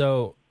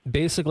 So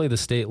basically the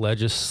state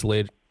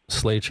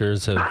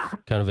legislatures have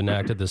kind of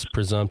enacted this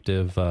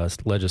presumptive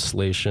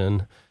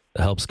legislation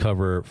that helps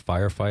cover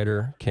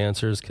firefighter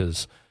cancers,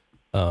 because,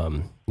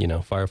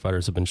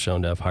 firefighters have been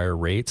shown to have higher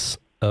rates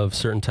of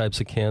certain types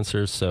of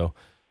cancers. So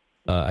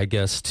I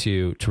guess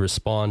to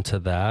respond to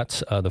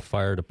that, the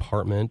fire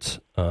department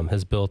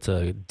has built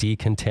a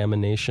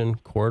decontamination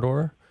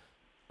corridor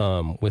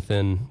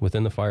within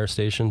the fire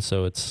station.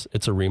 So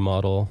it's a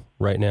remodel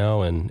right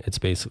now, and it's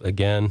basically,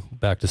 again,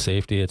 back to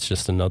safety. It's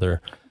just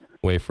another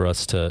way for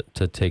us to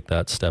take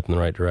that step in the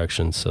right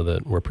direction so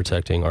that we're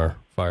protecting our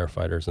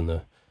firefighters in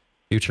the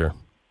future.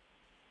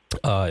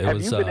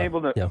 Have you been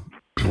able to? Yeah.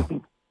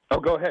 Oh,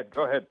 go ahead.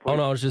 Please. Oh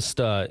no, I was just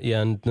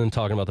and then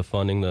talking about the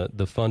funding.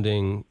 The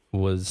funding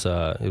was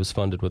it was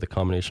funded with a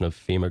combination of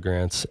FEMA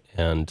grants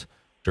and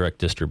direct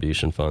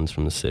distribution funds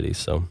from the city.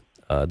 So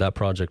that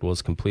project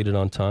was completed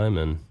on time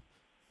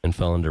and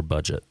fell under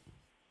budget.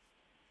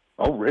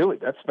 Oh, really?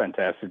 That's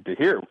fantastic to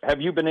hear.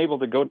 Have you been able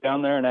to go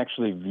down there and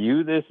actually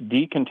view this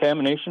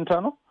decontamination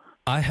tunnel?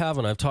 I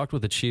haven't. I've talked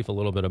with the chief a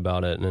little bit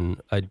about it,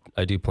 and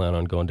I do plan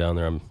on going down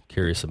there. I'm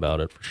curious about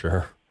it for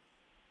sure.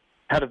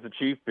 How does the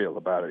chief feel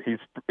about it?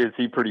 Is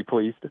he pretty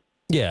pleased?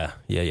 Yeah.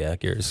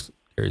 Gary's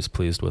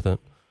pleased with it.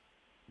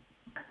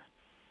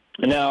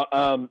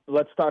 Now,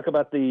 let's talk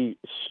about the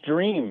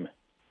stream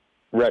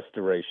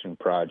restoration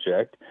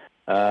project.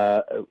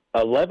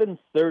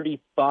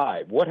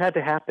 1135. What had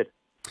to happen?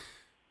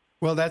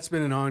 Well, that's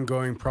been an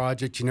ongoing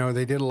project. You know,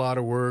 they did a lot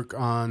of work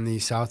on the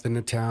south end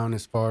of town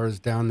as far as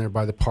down there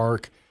by the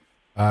park.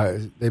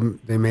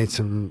 They made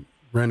some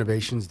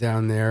renovations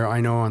down there.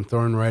 I know on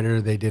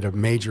Thornrider they did a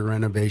major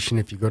renovation.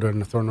 If you go to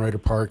the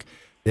Thornrider Park,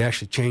 they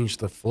actually changed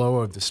the flow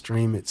of the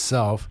stream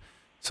itself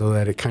so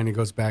that it kind of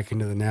goes back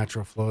into the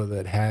natural flow that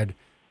it had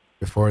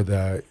before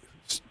the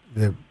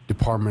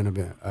Department of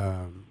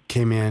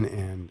came in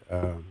and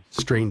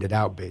straightened it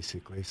out,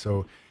 basically.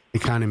 So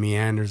it kind of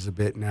meanders a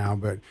bit now.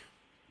 But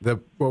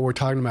what we're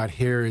talking about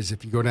here is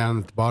if you go down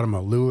at the bottom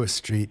of Lewis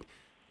Street,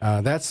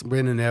 that's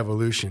been an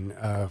evolution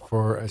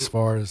for as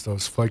far as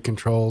those flood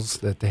controls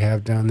that they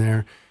have down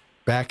there.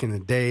 Back in the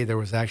day, there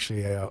was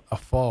actually a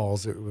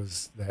falls. It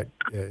was a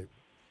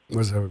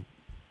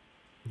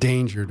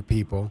danger to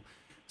people.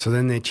 So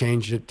then they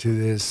changed it to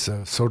this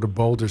sort of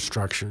boulder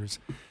structures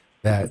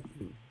that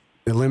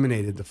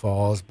eliminated the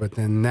falls, but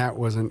then that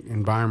wasn't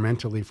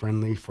environmentally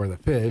friendly for the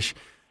fish.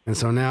 And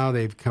so now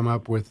they've come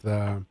up with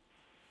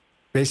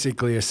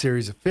basically a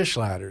series of fish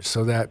ladders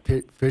so that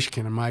fish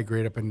can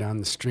migrate up and down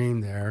the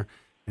stream there,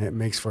 and it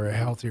makes for a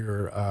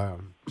healthier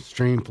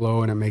stream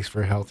flow, and it makes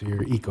for a healthier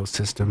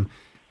ecosystem.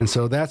 And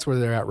so that's where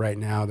they're at right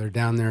now. They're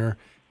down there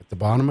at the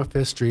bottom of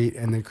 5th Street,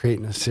 and they're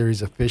creating a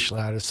series of fish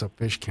ladders so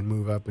fish can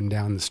move up and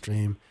down the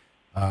stream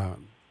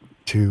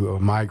to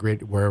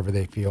migrate wherever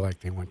they feel like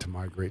they want to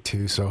migrate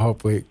to. So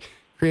hopefully it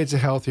creates a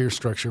healthier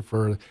structure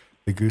for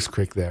the Goose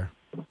Creek there.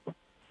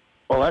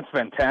 Well, that's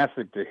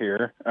fantastic to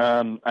hear.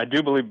 I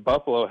do believe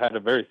Buffalo had a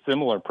very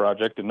similar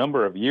project a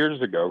number of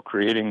years ago,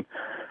 creating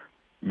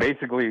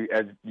basically,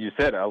 as you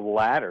said, a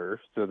ladder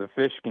so the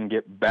fish can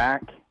get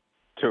back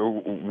to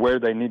where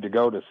they need to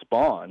go to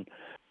spawn.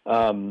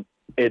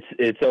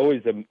 It's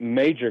always a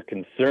major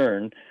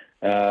concern.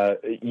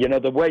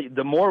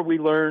 The more we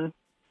learn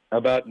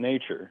about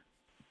nature,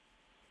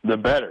 the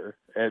better.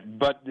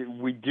 But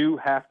we do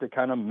have to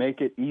kind of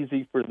make it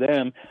easy for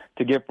them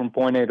to get from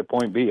point A to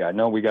point B. I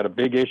know we got a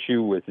big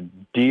issue with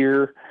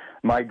deer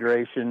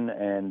migration,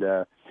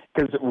 and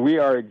because we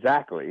are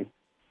exactly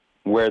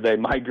where they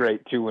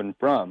migrate to and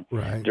from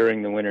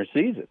during the winter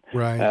season,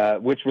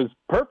 which was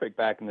perfect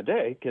back in the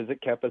day because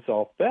it kept us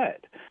all fed.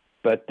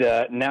 But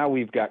now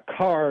we've got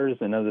cars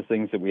and other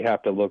things that we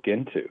have to look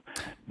into.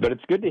 But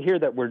it's good to hear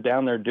that we're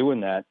down there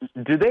doing that.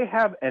 Do they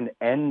have an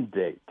end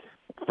date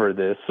for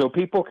this so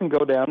people can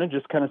go down and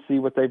just kind of see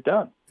what they've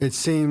done? It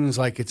seems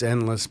like it's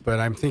endless, but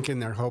I'm thinking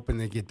they're hoping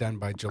they get done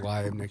by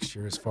July of next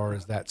year as far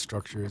as that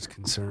structure is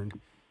concerned.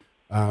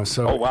 Oh,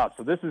 wow.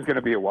 So this is going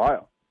to be a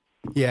while.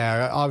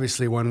 Yeah,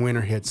 obviously when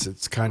winter hits,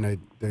 it's kind of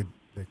the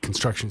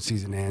construction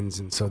season ends,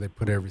 and so they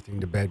put everything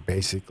to bed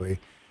basically.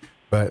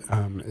 But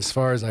as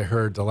far as I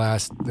heard,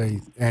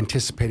 they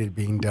anticipated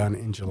being done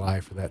in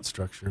July for that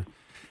structure.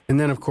 And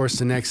then, of course,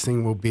 the next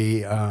thing will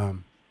be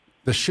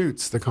the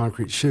chutes, the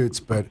concrete chutes.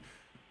 But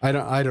I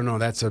don't know.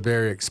 That's a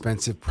very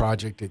expensive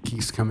project. It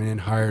keeps coming in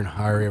higher and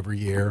higher every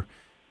year.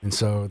 And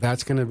so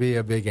that's going to be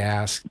a big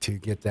ask to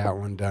get that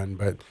one done.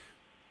 But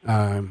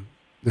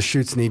the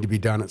chutes need to be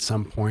done at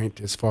some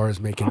point as far as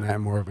making that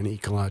more of an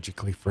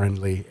ecologically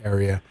friendly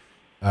area.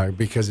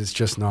 Because it's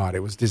just not. It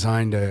was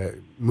designed to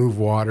move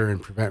water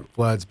and prevent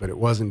floods, but it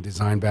wasn't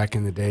designed back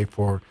in the day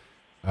for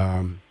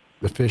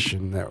the fish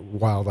and the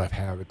wildlife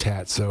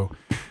habitat. So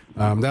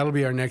that'll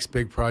be our next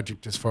big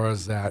project as far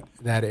as that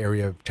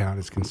area of town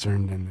is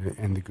concerned,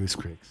 and the Goose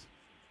Creeks.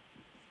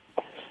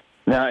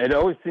 Now, it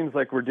always seems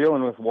like we're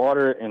dealing with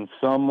water in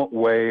some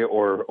way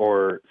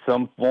or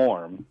some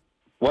form.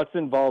 What's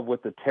involved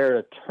with the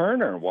Tara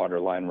Turner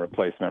waterline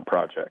replacement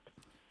project?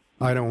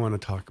 I don't want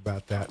to talk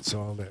about that,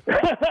 so I'll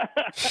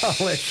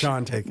let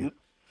Sean take it.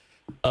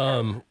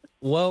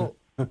 Well,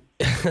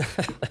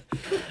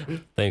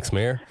 thanks,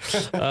 Mayor.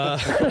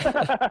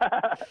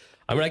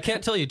 I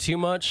can't tell you too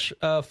much,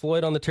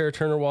 Floyd, on the Tara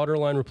Turner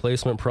waterline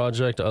replacement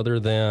project,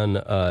 other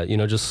than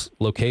just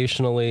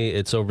locationally,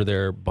 it's over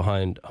there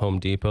behind Home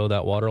Depot,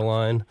 that water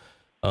line,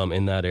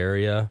 in that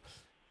area,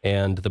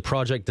 and the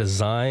project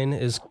design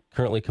is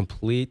currently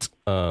complete.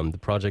 The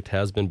project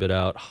has been bid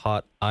out.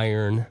 Hot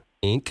Iron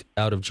Inc.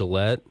 out of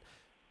Gillette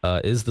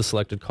is the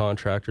selected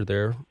contractor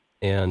there.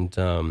 And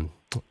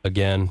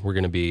again, we're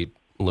going to be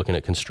looking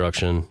at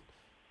construction,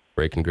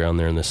 breaking ground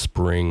there in the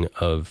spring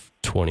of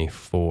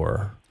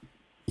 24.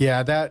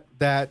 Yeah,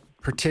 that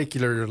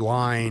particular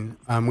line,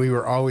 we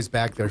were always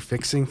back there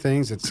fixing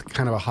things. It's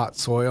kind of a hot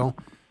soil.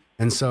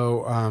 And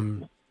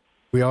so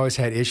we always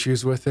had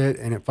issues with it.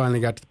 And it finally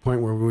got to the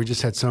point where we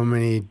just had so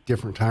many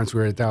different times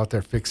we were out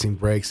there fixing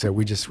breaks that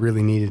we just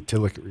really needed to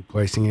look at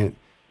replacing it.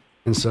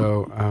 And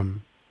so,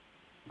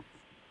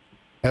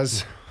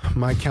 as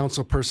my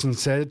council person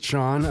said,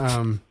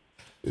 Sean,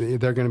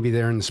 they're going to be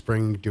there in the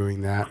spring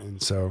doing that.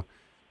 And so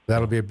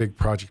that'll be a big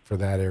project for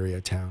that area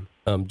of town.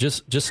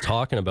 Just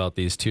talking about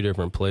these two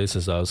different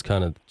places, I was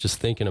kind of just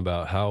thinking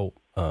about how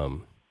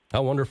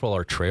wonderful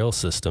our trail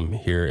system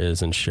here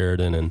is in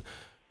Sheridan. And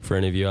for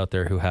any of you out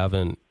there who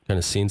haven't kind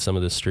of seen some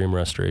of this stream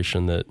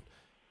restoration that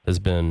has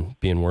been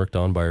being worked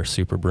on by our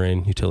super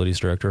brain utilities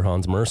director,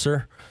 Hans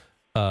Mercer,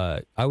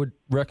 I would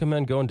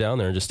recommend going down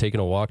there and just taking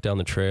a walk down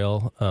the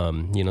trail,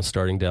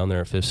 starting down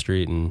there at 5th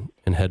Street and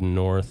heading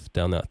north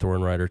down that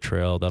Thorn Rider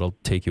Trail. That'll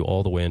take you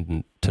all the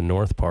way to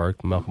North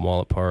Park, Malcolm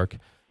Wallet Park.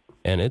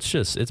 And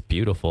it's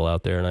beautiful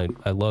out there. And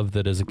I love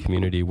that as a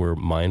community, we're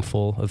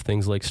mindful of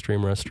things like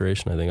stream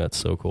restoration. I think that's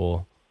so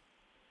cool.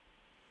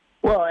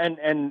 Well,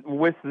 and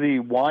with the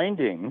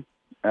winding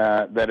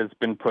that has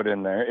been put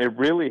in there, it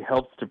really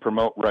helps to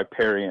promote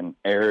riparian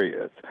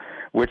areas,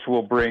 which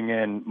will bring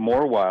in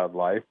more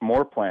wildlife,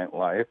 more plant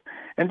life,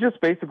 and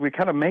just basically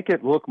kind of make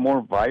it look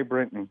more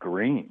vibrant and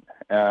green.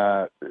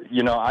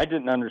 I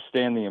didn't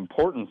understand the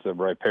importance of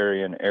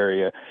riparian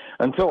area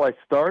until I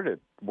started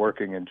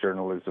working in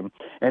journalism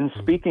and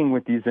speaking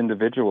with these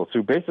individuals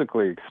who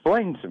basically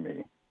explained to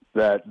me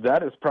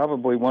that is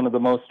probably one of the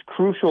most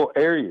crucial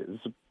areas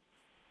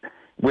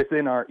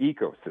within our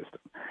ecosystem.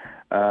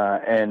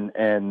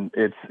 And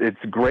it's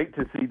great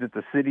to see that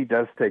the city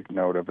does take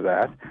note of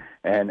that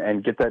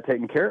and get that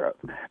taken care of,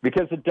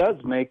 because it does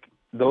make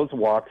those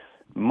walks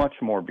much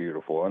more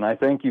beautiful. And I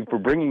thank you for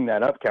bringing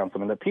that up,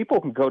 Councilman, that people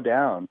can go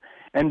down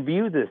and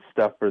view this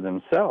stuff for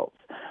themselves.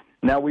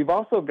 Now, we've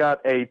also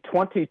got a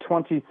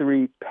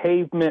 2023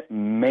 pavement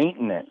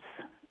maintenance.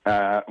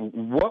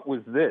 What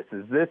was this?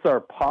 Is this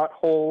our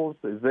potholes?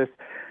 Is this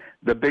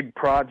the big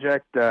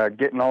project,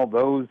 getting all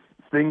those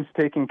things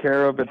taken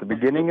care of at the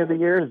beginning of the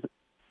year?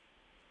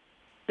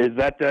 Is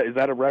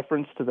that a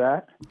reference to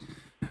that?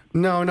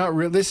 No, not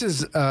really. This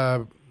is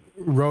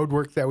road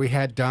work that we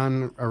had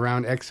done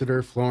around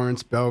Exeter,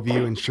 Florence,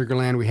 Bellevue, and Sugar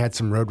Land. We had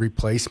some road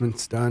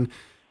replacements done.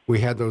 We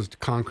had those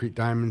concrete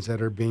diamonds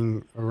that are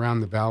being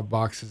around the valve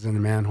boxes and the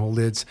manhole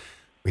lids.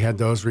 We had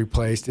those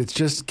replaced. It's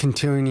just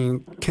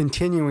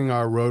continuing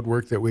our road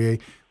work that we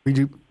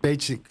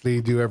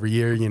basically do every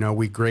year.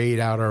 We grade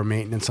out our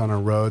maintenance on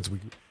our roads.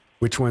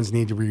 Which ones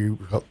need to be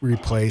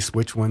replaced,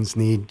 which ones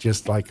need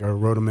just like a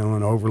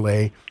rotomill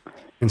overlay.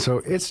 And so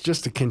it's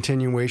just a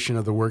continuation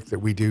of the work that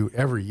we do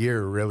every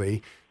year,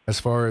 really, as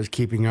far as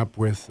keeping up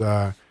with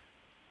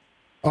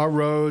our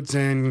roads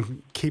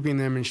and keeping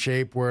them in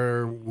shape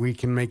where we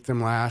can make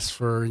them last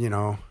for,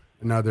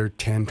 another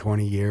 10,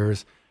 20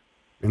 years.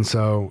 And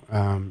so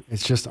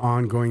it's just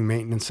ongoing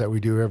maintenance that we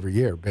do every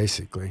year,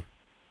 basically.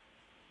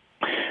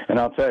 And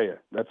I'll tell you,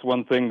 that's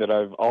one thing that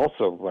I've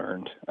also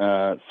learned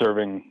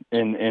serving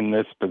in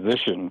this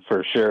position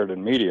for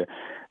Sheridan Media,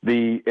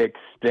 the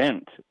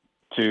extent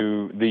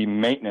to the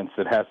maintenance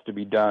that has to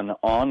be done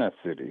on a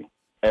city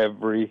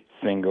every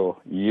single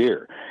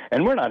year.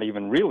 And we're not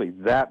even really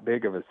that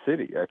big of a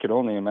city. I could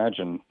only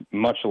imagine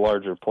much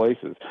larger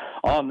places.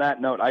 On that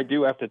note, I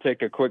do have to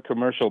take a quick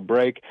commercial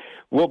break.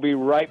 We'll be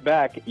right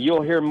back.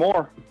 You'll hear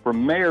more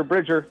from Mayor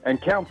Bridger and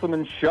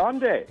Councilman Sean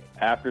Day.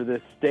 After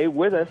this, stay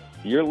with us.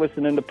 You're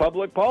listening to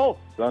Public Pulse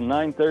on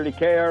 930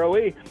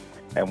 KROE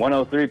and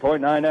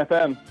 103.9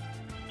 FM,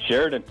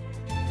 Sheridan.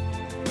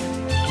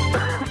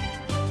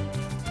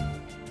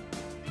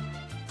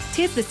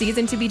 'Tis the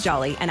season to be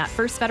jolly, and at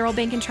First Federal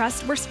Bank and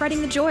Trust, we're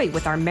spreading the joy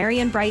with our Merry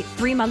and Bright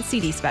 3-month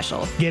CD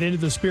special. Get into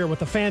the spirit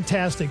with a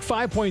fantastic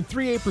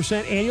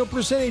 5.38% annual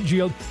percentage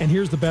yield, and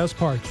here's the best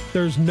part.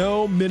 There's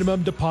no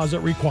minimum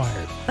deposit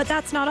required. But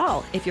that's not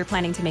all. If you're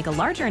planning to make a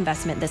larger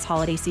investment this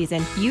holiday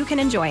season, you can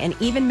enjoy an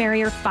even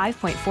merrier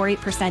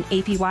 5.48%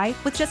 APY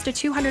with just a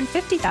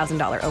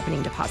 $250,000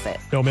 opening deposit.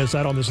 Don't miss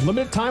out on this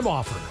limited time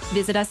offer.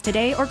 Visit us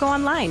today or go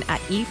online at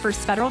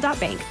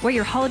efirstfederal.bank, where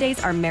your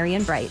holidays are merry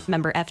and bright.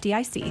 Member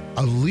FDIC.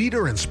 A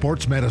leader in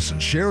sports medicine,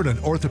 Sheridan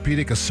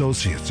Orthopedic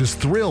Associates is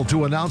thrilled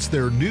to announce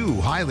their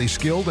new highly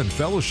skilled and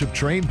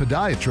fellowship-trained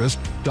podiatrist,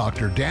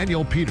 Dr.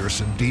 Daniel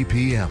Peterson,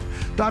 DPM.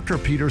 Dr.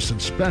 Peterson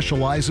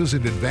specializes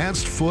in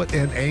advanced foot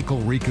and ankle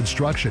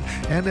reconstruction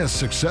and has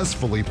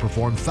successfully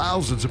performed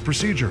thousands of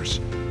procedures.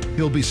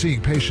 He'll be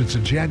seeing patients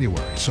in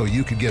January, so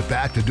you can get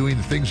back to doing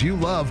the things you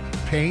love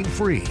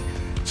pain-free.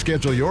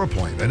 Schedule your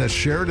appointment at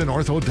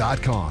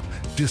SheridanOrtho.com.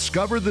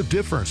 Discover the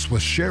difference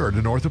with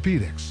Sheridan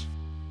Orthopedics.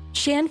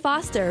 Shan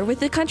Foster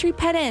with the Country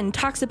Pet Inn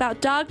talks about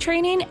dog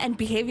training and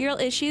behavioral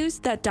issues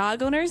that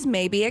dog owners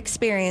may be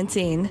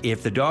experiencing.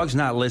 If the dog's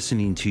not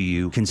listening to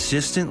you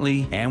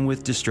consistently and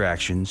with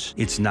distractions,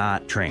 it's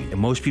not trained. And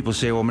most people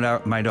say, well,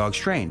 my dog's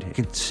trained. It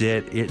can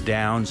sit, it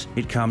downs,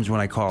 it comes when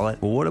I call it.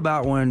 Well, what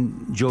about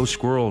when Joe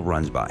Squirrel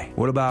runs by?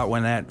 What about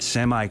when that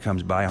semi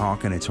comes by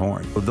honking its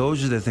horn? Well,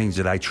 those are the things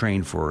that I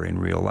train for in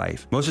real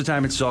life. Most of the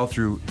time, it's all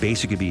through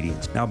basic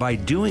obedience. Now, by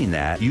doing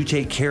that, you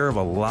take care of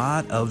a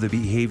lot of the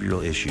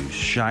behavioral issues issues,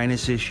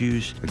 shyness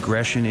issues,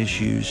 aggression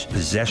issues,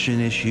 possession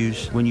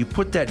issues. When you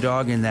put that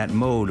dog in that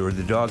mode or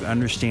the dog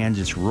understands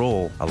its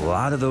role, a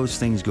lot of those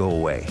things go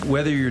away.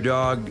 Whether your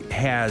dog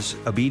has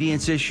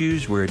obedience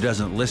issues where it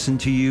doesn't listen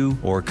to you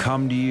or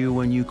come to you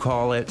when you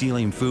call it,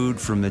 stealing food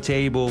from the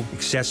table,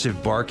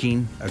 excessive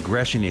barking,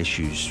 aggression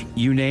issues,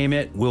 you name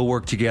it, we'll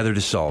work together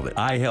to solve it.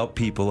 I help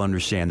people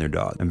understand their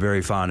dog. I'm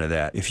very fond of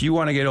that. If you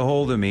want to get a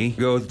hold of me,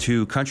 go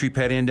to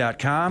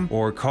countrypetin.com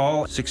or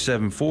call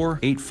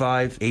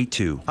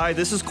 674-8582. Hi,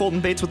 this is Colton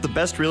Bates with the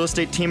Best Real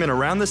Estate Team, and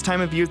around this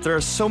time of year, there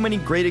are so many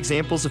great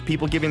examples of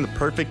people giving the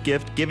perfect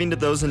gift, giving to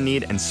those in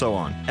need, and so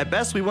on. At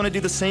Best, we want to do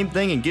the same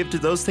thing and give to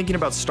those thinking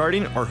about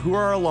starting or who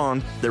are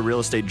along their real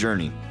estate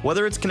journey.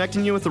 Whether it's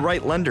connecting you with the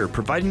right lender,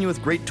 providing you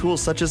with great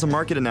tools such as a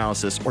market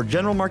analysis, or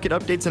general market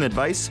updates and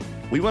advice,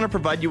 we want to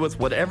provide you with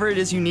whatever it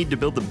is you need to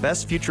build the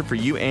best future for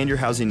you and your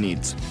housing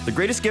needs. The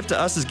greatest gift to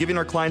us is giving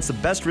our clients the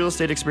best real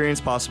estate experience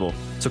possible.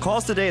 So call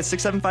us today at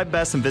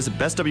 675-BEST and visit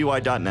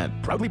bestwi.net.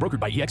 Proudly brokered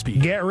by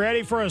EXP. Get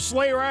ready for a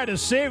sleigh ride of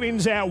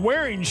savings at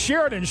Waring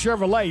Sheridan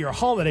Chevrolet, your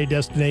holiday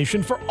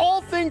destination for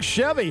all things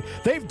Chevy.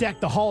 They've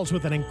decked the halls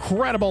with an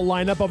incredible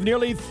lineup of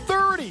nearly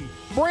 30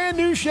 brand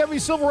new Chevy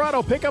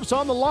Silverado pickups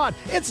on the lot.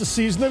 It's a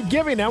season of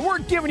giving, and we're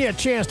giving you a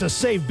chance to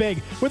save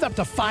big with up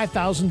to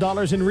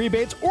 $5,000 in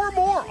rebates or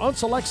more on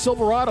select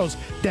Silverados.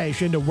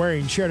 Dash into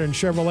Waring Sheridan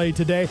Chevrolet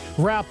today.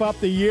 Wrap up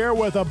the year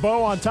with a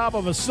bow on top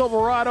of a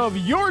Silverado of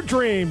your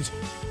dreams.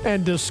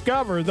 And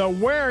discover the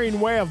Waring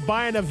way of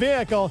buying a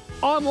vehicle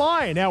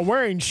online at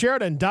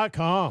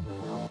WaringSheridan.com.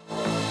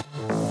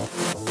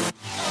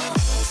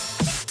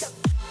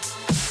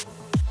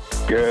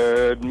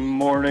 Good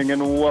morning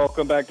and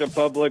welcome back to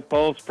Public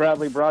Pulse,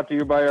 proudly brought to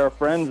you by our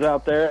friends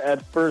out there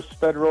at First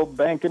Federal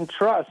Bank and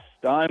Trust.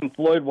 I'm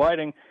Floyd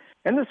Whiting,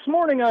 and this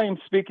morning I am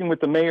speaking with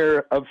the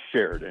mayor of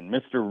Sheridan,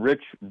 Mr.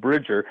 Rich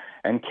Bridger,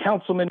 and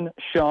Councilman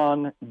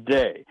Sean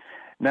Day.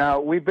 Now,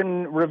 we've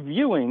been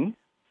reviewing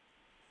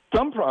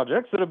some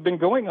projects that have been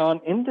going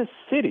on in the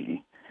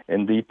city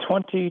in the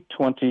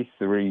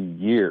 2023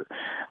 year.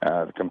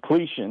 The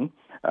completion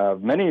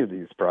of many of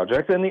these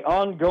projects and the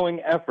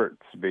ongoing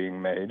efforts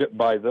being made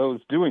by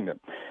those doing them.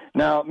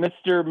 Now,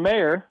 Mr.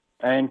 Mayor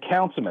and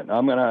Councilman,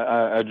 I'm going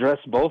to address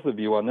both of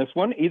you on this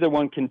one. Either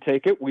one can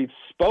take it. We've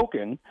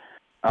spoken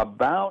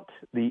about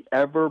the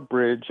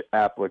Everbridge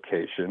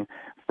application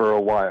for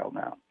a while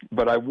now,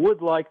 but I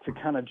would like to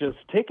kind of just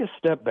take a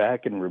step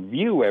back and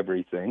review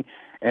everything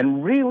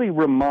and really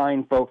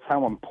remind folks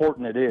how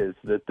important it is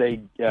that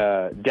they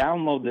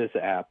download this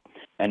app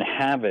and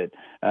have it.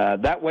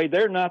 That way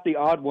they're not the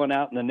odd one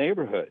out in the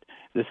neighborhood.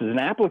 This is an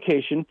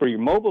application for your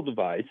mobile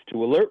device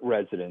to alert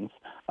residents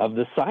of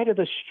the side of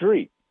the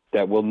street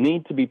that will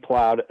need to be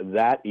plowed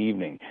that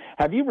evening.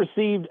 Have you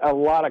received a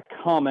lot of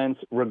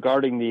comments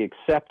regarding the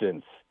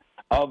acceptance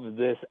of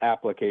this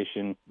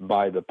application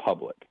by the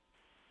public?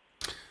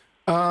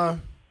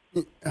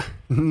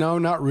 No,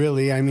 not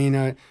really. I mean,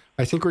 I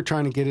think we're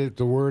trying to get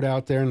the word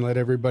out there and let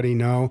everybody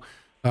know.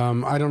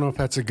 I don't know if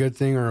that's a good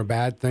thing or a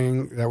bad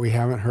thing that we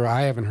haven't heard.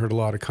 I haven't heard a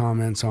lot of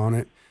comments on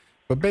it.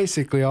 But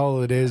basically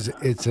all it is,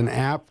 it's an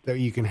app that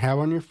you can have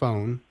on your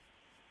phone,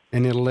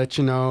 and it'll let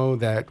you know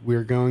that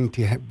we're going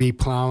to be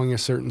plowing a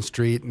certain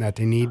street and that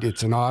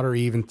it's an odd or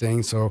even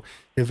thing. So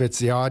if it's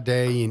the odd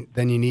day,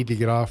 then you need to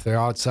get off the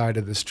odd side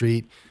of the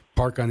street,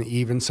 park on the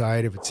even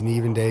side. If it's an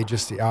even day,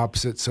 just the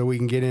opposite. So we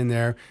can get in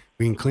there,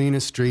 we can clean a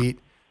street,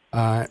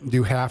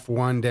 do half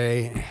one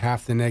day,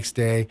 half the next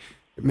day,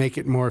 make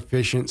it more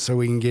efficient so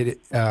we can get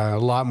a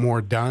lot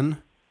more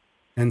done.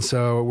 And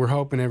so we're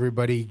hoping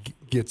everybody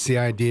gets the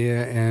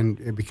idea and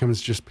it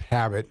becomes just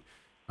habit.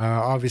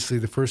 Obviously,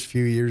 the first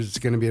few years it's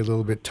going to be a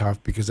little bit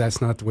tough because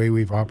that's not the way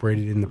we've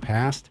operated in the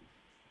past.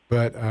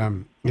 But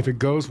if it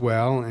goes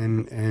well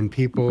and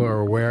people are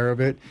aware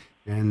of it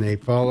and they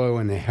follow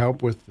and they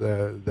help with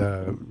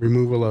the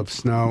removal of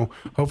snow,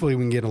 hopefully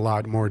we can get a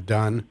lot more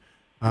done.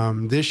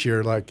 This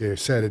year, like I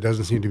said, it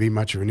doesn't seem to be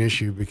much of an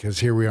issue because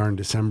here we are in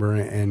December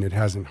and it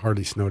hasn't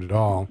hardly snowed at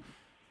all.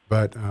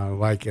 But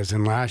like as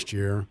in last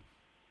year,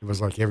 it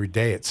was like every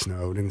day it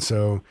snowed. And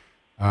so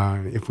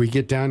if we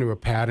get down to a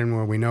pattern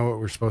where we know what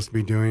we're supposed to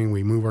be doing,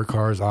 we move our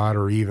cars odd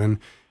or even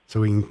so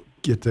we can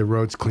get the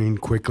roads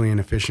cleaned quickly and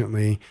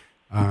efficiently,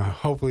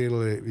 hopefully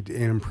it'll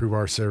improve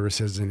our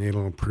services and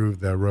it'll improve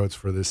the roads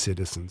for the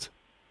citizens.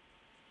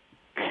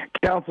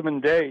 Councilman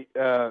Day,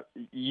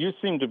 you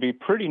seem to be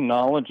pretty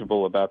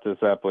knowledgeable about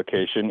this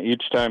application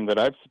each time that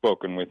I've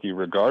spoken with you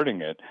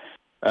regarding it.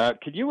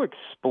 Could you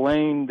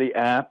explain the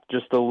app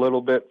just a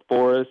little bit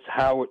for us,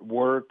 how it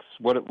works,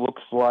 what it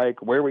looks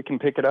like, where we can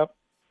pick it up?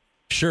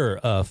 Sure,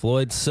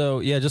 Floyd. So,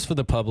 yeah, just for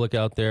the public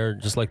out there,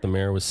 just like the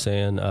mayor was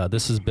saying,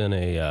 this has been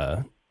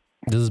a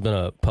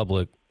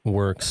public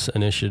works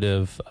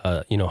initiative.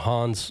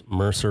 Hans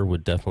Mercer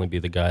would definitely be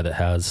the guy that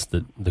has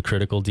the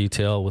critical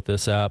detail with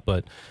this app,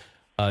 but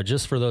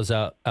just for those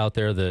out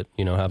there that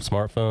have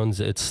smartphones,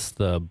 it's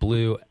the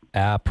blue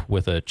app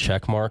with a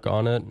check mark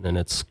on it, and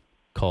it's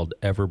called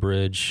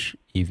Everbridge,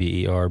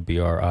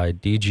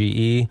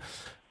 EverbridGe.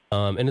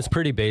 And it's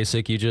pretty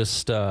basic. You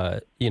just,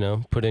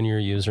 put in your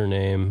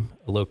username,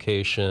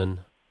 location,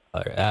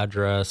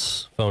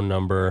 address, phone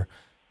number,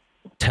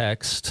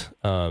 text,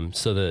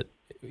 so that,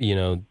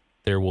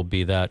 there will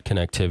be that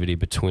connectivity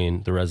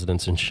between the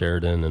residents in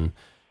Sheridan. And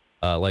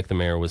like the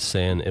mayor was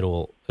saying,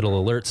 it'll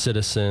alert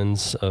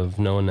citizens of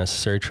no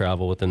unnecessary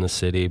travel within the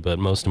city. But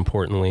most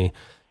importantly,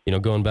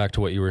 going back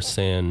to what you were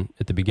saying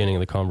at the beginning of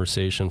the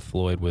conversation,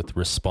 Floyd, with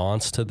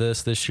response to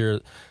this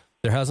year,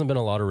 there hasn't been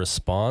a lot of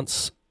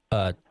response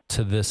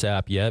to this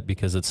app yet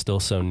because it's still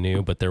so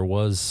new. But there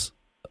was,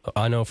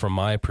 I know from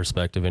my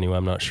perspective anyway,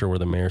 I'm not sure where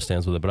the mayor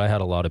stands with it, but I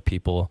had a lot of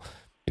people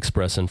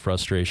expressing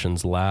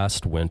frustrations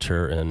last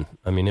winter. And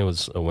I mean, it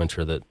was a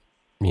winter that,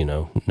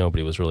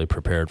 nobody was really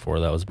prepared for.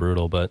 That was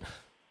brutal. But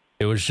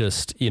it was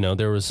just,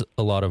 there was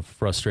a lot of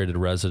frustrated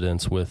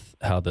residents with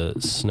how the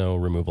snow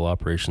removal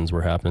operations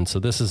were happening. So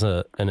this is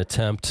an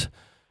attempt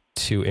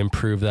to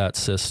improve that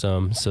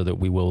system so that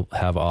we will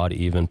have odd,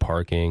 even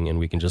parking, and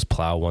we can just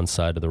plow one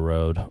side of the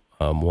road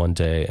one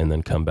day and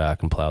then come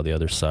back and plow the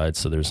other side.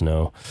 So there's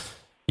no,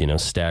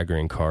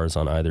 staggering cars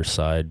on either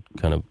side,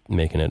 kind of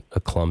making it a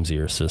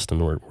clumsier system.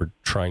 We're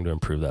trying to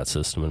improve that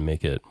system and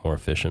make it more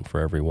efficient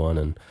for everyone.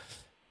 And,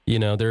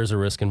 there's a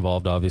risk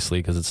involved, obviously,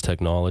 because it's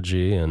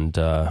technology, and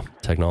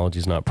technology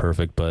is not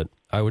perfect. But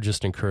I would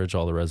just encourage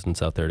all the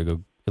residents out there to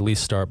go at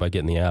least start by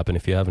getting the app. And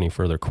if you have any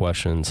further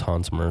questions,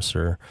 Hans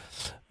Mercer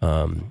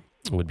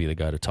would be the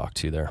guy to talk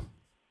to there.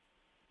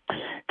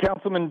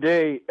 Councilman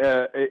Day,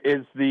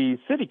 is the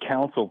city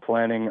council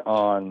planning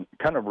on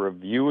kind of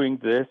reviewing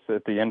this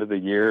at the end of the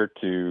year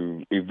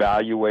to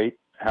evaluate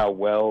how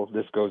well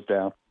this goes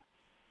down?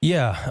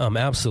 Yeah,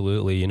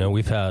 absolutely.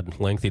 We've had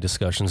lengthy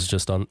discussions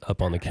just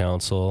up on the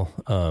council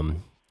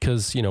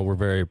because, we're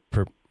very,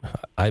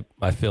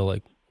 I feel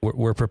like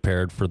we're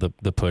prepared for the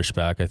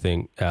pushback. I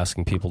think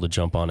asking people to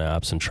jump on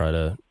apps and try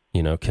to,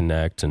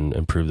 connect and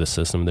improve the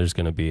system, there's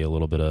going to be a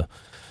little bit of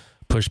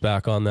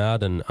pushback on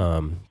that. And,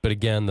 but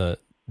again, the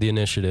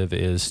initiative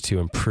is to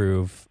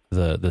improve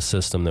the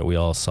system that we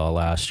all saw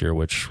last year,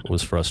 which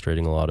was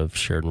frustrating a lot of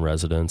Sheridan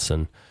residents.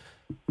 And,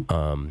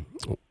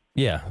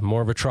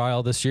 more of a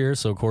trial this year.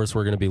 So of course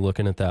we're going to be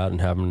looking at that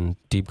and having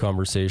deep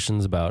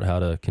conversations about how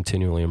to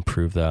continually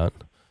improve that.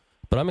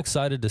 But I'm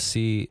excited to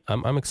see,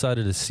 I'm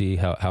excited to see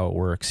how it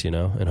works, and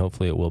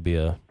hopefully it will be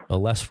a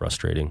less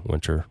frustrating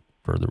winter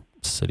for the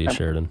city of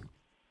Sheridan.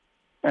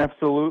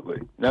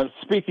 Absolutely. Now,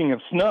 speaking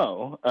of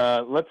snow,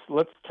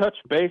 let's touch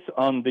base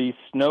on the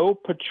Snow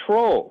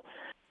Patrol.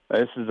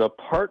 This is a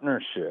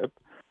partnership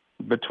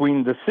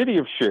between the City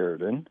of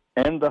Sheridan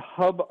and the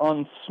Hub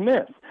on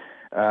Smith.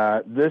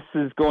 This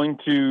is going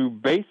to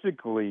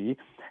basically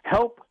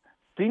help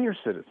senior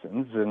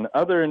citizens and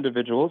other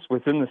individuals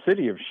within the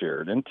City of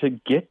Sheridan to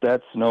get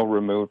that snow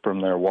removed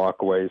from their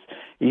walkways,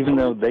 even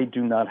though they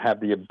do not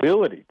have the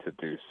ability to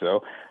do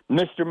so.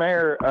 Mr.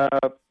 Mayor,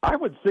 I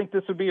would think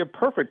this would be a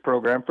perfect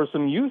program for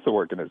some youth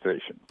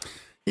organizations.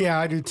 Yeah,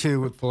 I do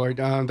too, with Floyd.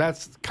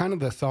 That's kind of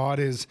the thought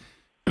is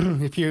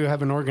if you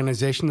have an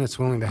organization that's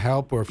willing to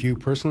help, or if you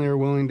personally are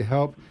willing to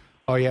help,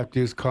 all you have to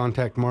do is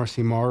contact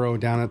Marcy Morrow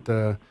down at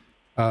the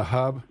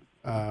Hub,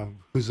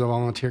 who's the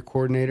volunteer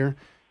coordinator,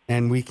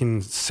 and we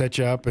can set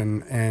you up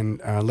and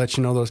let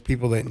you know those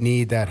people that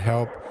need that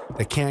help,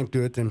 that can't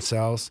do it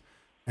themselves.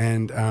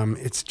 And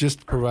it's just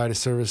to provide a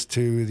service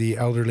to the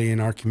elderly in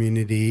our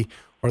community,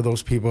 or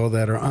those people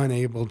that are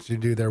unable to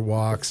do their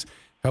walks,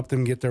 help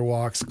them get their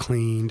walks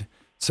cleaned.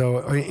 So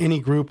any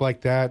group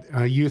like that,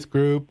 a youth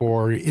group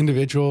or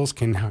individuals,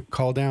 can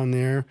call down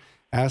there,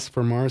 ask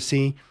for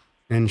Marcy,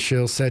 and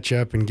she'll set you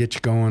up and get you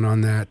going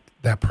on that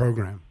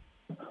program.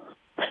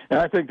 And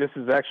I think this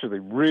is actually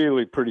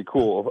really pretty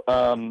cool.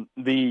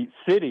 The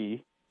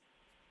city,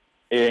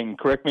 and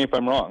correct me if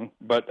I'm wrong,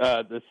 but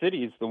the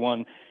city is the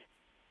one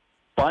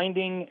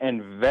finding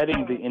and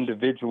vetting the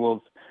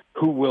individuals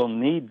who will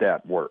need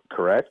that work,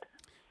 correct?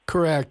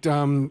 Correct.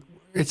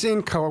 It's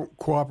in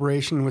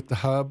cooperation with the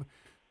Hub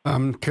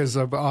because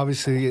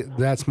obviously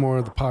that's more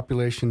of the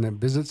population that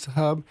visits the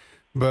Hub.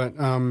 But,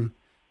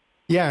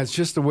 it's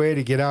just a way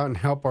to get out and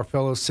help our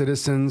fellow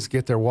citizens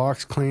get their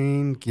walks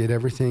clean, get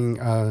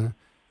everything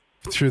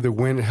through the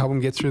winter, help them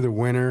get through the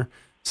winter.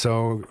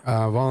 So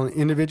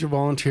individual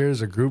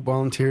volunteers or group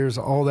volunteers,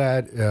 all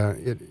that,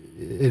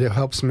 it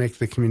helps make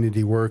the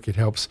community work. It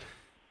helps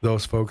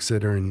those folks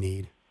that are in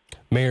need.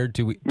 Mayor,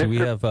 do we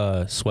have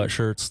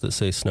sweatshirts that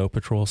say Snow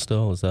Patrol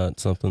still? Is that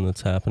something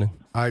that's happening?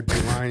 I'd be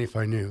lying if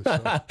I knew.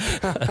 So.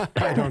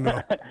 I don't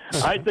know.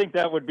 I think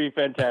that would be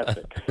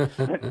fantastic.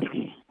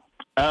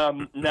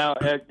 Now,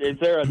 is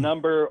there a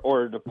number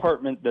or a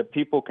department that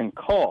people can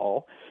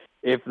call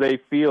if they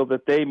feel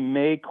that they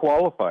may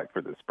qualify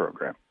for this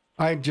program?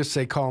 I'd just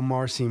say call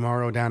Marcy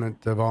Morrow down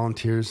at the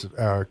volunteers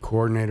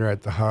coordinator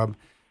at the Hub,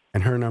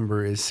 and her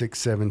number is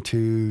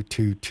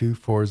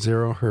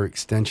 672-2240. Her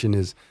extension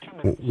is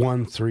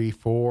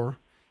 134,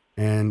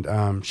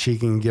 and she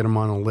can get them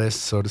on a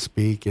list, so to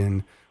speak,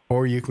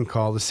 or you can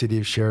call the City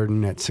of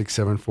Sheridan at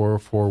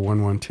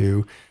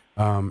 674-4112,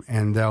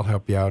 and they'll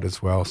help you out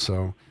as well.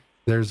 So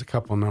there's a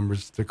couple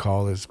numbers to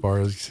call as far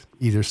as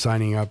either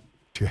signing up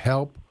to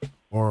help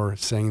or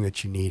saying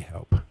that you need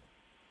help.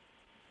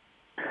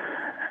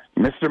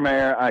 Mr.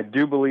 Mayor, I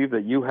do believe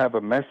that you have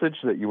a message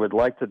that you would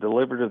like to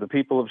deliver to the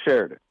people of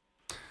Sheridan.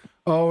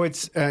 Oh,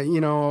 it's, I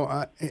don't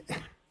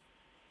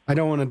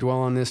want to dwell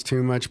on this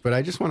too much, but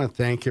I just want to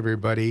thank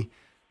everybody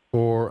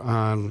for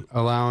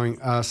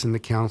allowing us in the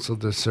council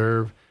to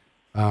serve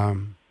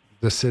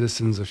the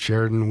citizens of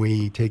Sheridan.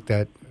 We take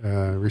that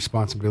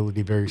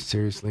responsibility very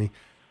seriously.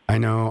 I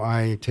know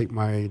I take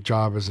my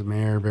job as a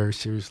mayor very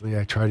seriously.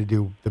 I try to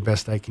do the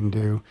best I can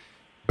do,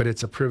 but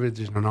it's a privilege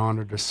and an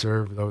honor to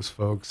serve those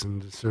folks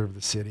and to serve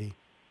the city.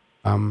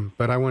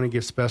 But I want to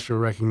give special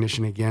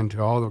recognition again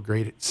to all the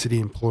great city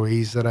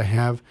employees that I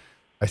have.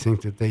 I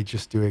think that they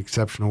just do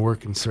exceptional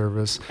work and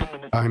service.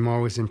 I'm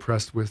always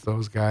impressed with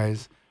those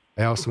guys.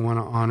 I also want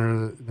to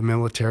honor the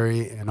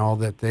military and all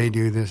that they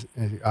do.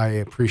 I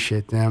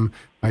appreciate them.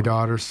 My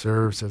daughter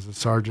serves as a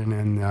sergeant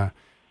in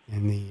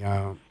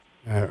the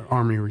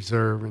Army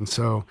Reserve, and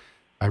so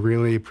I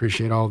really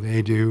appreciate all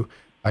they do.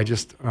 I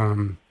just,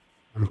 I'm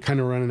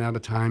kind of running out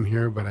of time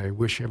here, but I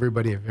wish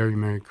everybody a very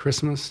Merry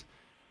Christmas.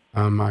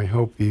 I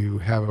hope you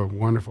have a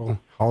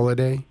wonderful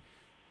holiday.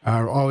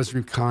 Always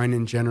be kind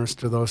and generous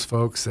to those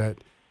folks that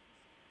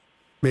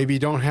maybe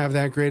don't have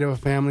that great of a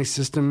family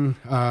system.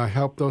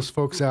 Help those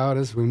folks out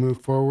as we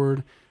move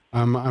forward.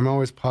 I'm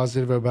always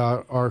positive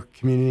about our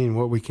community and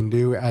what we can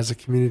do as a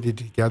community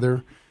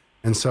together.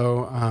 And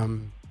so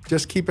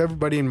just keep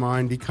everybody in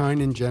mind. Be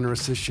kind and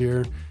generous this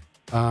year,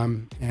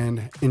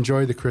 and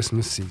enjoy the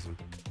Christmas season.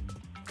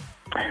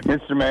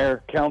 Mr.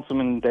 Mayor,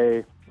 Councilman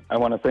Day, I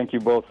want to thank you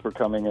both for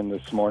coming in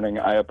this morning.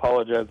 I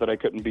apologize that I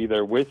couldn't be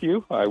there with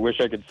you. I wish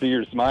I could see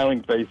your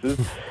smiling faces,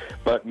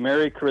 but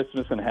Merry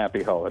Christmas and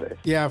Happy Holidays.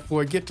 Yeah,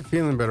 Floyd, get to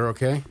feeling better,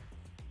 okay?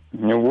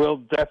 We'll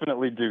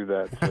definitely do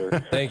that,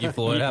 sir. Thank you,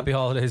 Floyd. Happy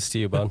holidays to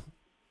you, bud.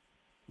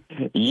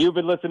 You've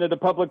been listening to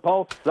Public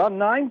Pulse on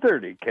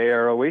 930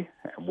 KROE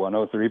and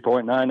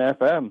 103.9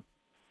 FM,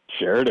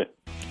 Sheridan.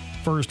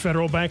 First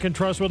Federal Bank and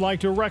Trust would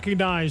like to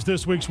recognize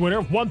this week's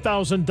winner,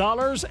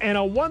 $1,000 and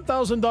a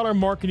 $1,000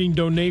 marketing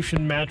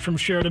donation match from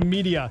Sheridan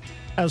Media.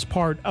 As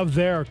part of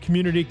their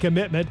community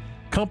commitment,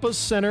 Compass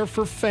Center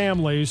for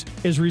Families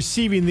is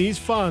receiving these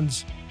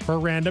funds for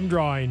random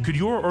drawing. Could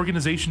your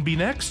organization be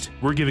next?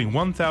 We're giving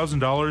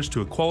 $1,000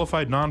 to a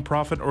qualified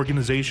nonprofit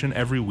organization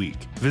every week.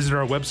 Visit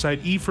our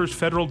website,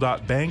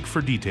 efirstfederal.bank,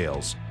 for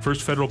details.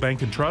 First Federal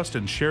Bank and Trust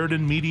and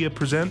Sheridan Media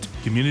present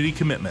Community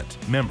Commitment.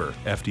 Member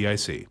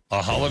FDIC.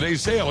 A holiday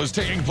sale is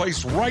taking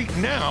place right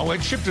now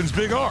at Shipton's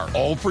Big R.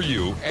 All for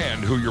you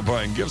and who you're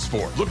buying gifts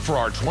for. Look for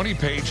our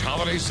 20-page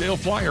holiday sale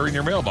flyer in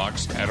your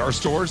mailbox at our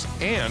stores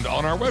and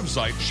on our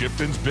website,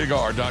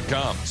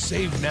 shiptonsbigr.com.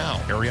 Save now.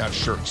 Marriott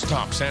shirts,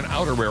 tops, and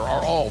outerwear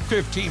are all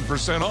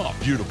 15% off.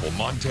 Beautiful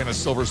Montana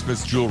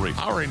Silversmiths jewelry.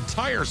 Our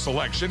entire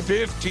selection,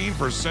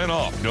 15%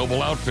 off.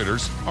 Noble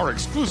Outfitters, our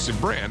exclusive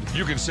brand.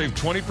 You can save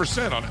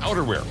 20% on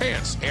outerwear,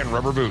 pants, and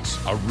rubber boots.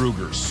 A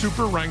Ruger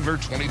Super Wrangler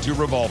 22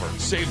 revolver.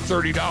 Save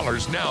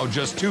 $30 now,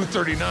 just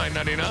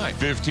 $239.99.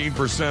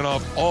 15%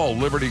 off all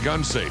Liberty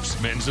gun safes.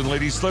 Men's and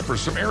ladies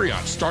slippers from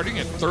Ariat starting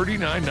at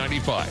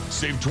 $39.95.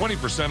 Save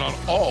 20% on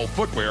all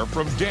footwear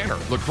from Danner,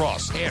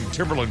 Lacrosse, and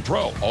Timberland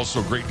Pro.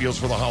 Also great deals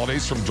for the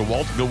holidays from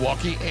DeWalt,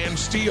 Milwaukee, and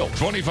Steel.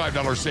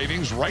 $25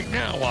 savings right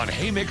now on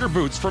Haymaker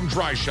boots from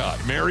Dry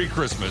Shot. Merry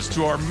Christmas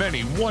to our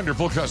many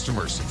wonderful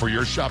customers. For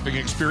your shopping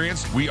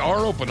experience, we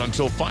are open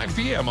until 5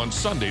 p.m. on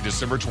Sunday,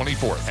 December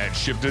 24th at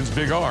Shipton's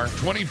Big R,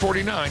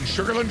 2049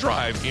 Sugarland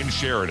Drive in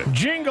Sheridan.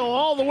 Jingle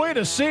all the way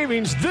to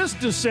savings this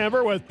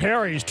December with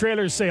Perry's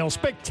Trailer Sales.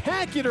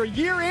 Spectacular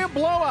year-end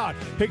blowout.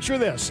 Picture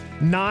this: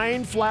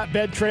 9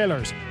 flatbed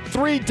trailers,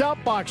 3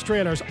 dump box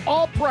trailers,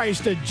 all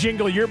priced to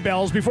jingle your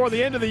bells before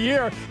the end of the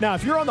year. Now,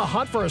 if you're on the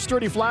hunt for a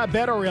sturdy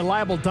flatbed or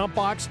reliable dump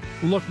box,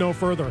 look no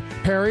further.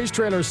 Perry's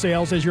Trailer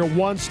Sales is your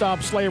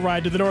one-stop sleigh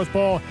ride to the North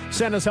Pole.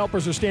 Santa's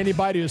helpers are standing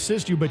by to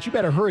assist you, but you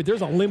better hurry.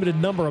 There's a limited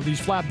number of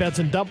these flatbeds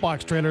and dump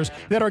box trailers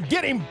that are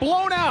getting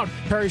blown out.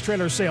 Perry's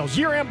Trailer Sales,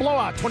 year-end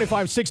blowout,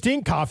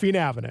 2516 Coffeen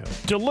Avenue.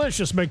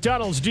 Delicious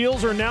McDonald's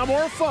deals are now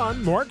more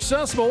fun, more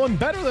accessible, and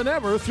better than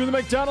ever through the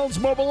McDonald's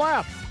mobile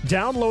app.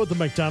 Download the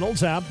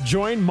McDonald's app,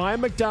 join My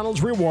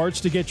McDonald's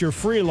Rewards to get your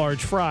free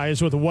large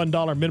fries with a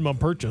 $1 minimum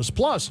purchase.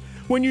 Plus,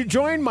 when you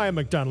join My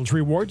McDonald's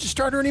Rewards, you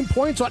start earning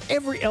points on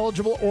every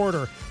eligible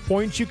order.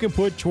 Points you can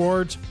put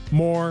towards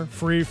more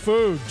free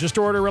food. Just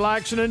order,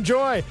 relax, and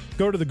enjoy.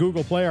 Go to the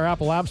Google Play or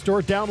Apple App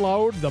Store,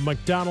 download the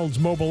McDonald's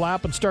mobile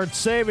app, and start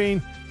saving.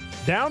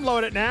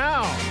 Download it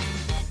now.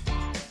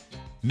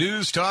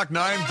 News Talk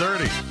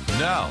 930,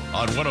 now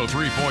on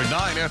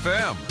 103.9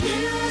 FM.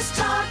 News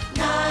Talk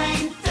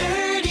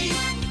 930,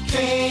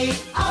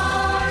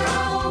 KR.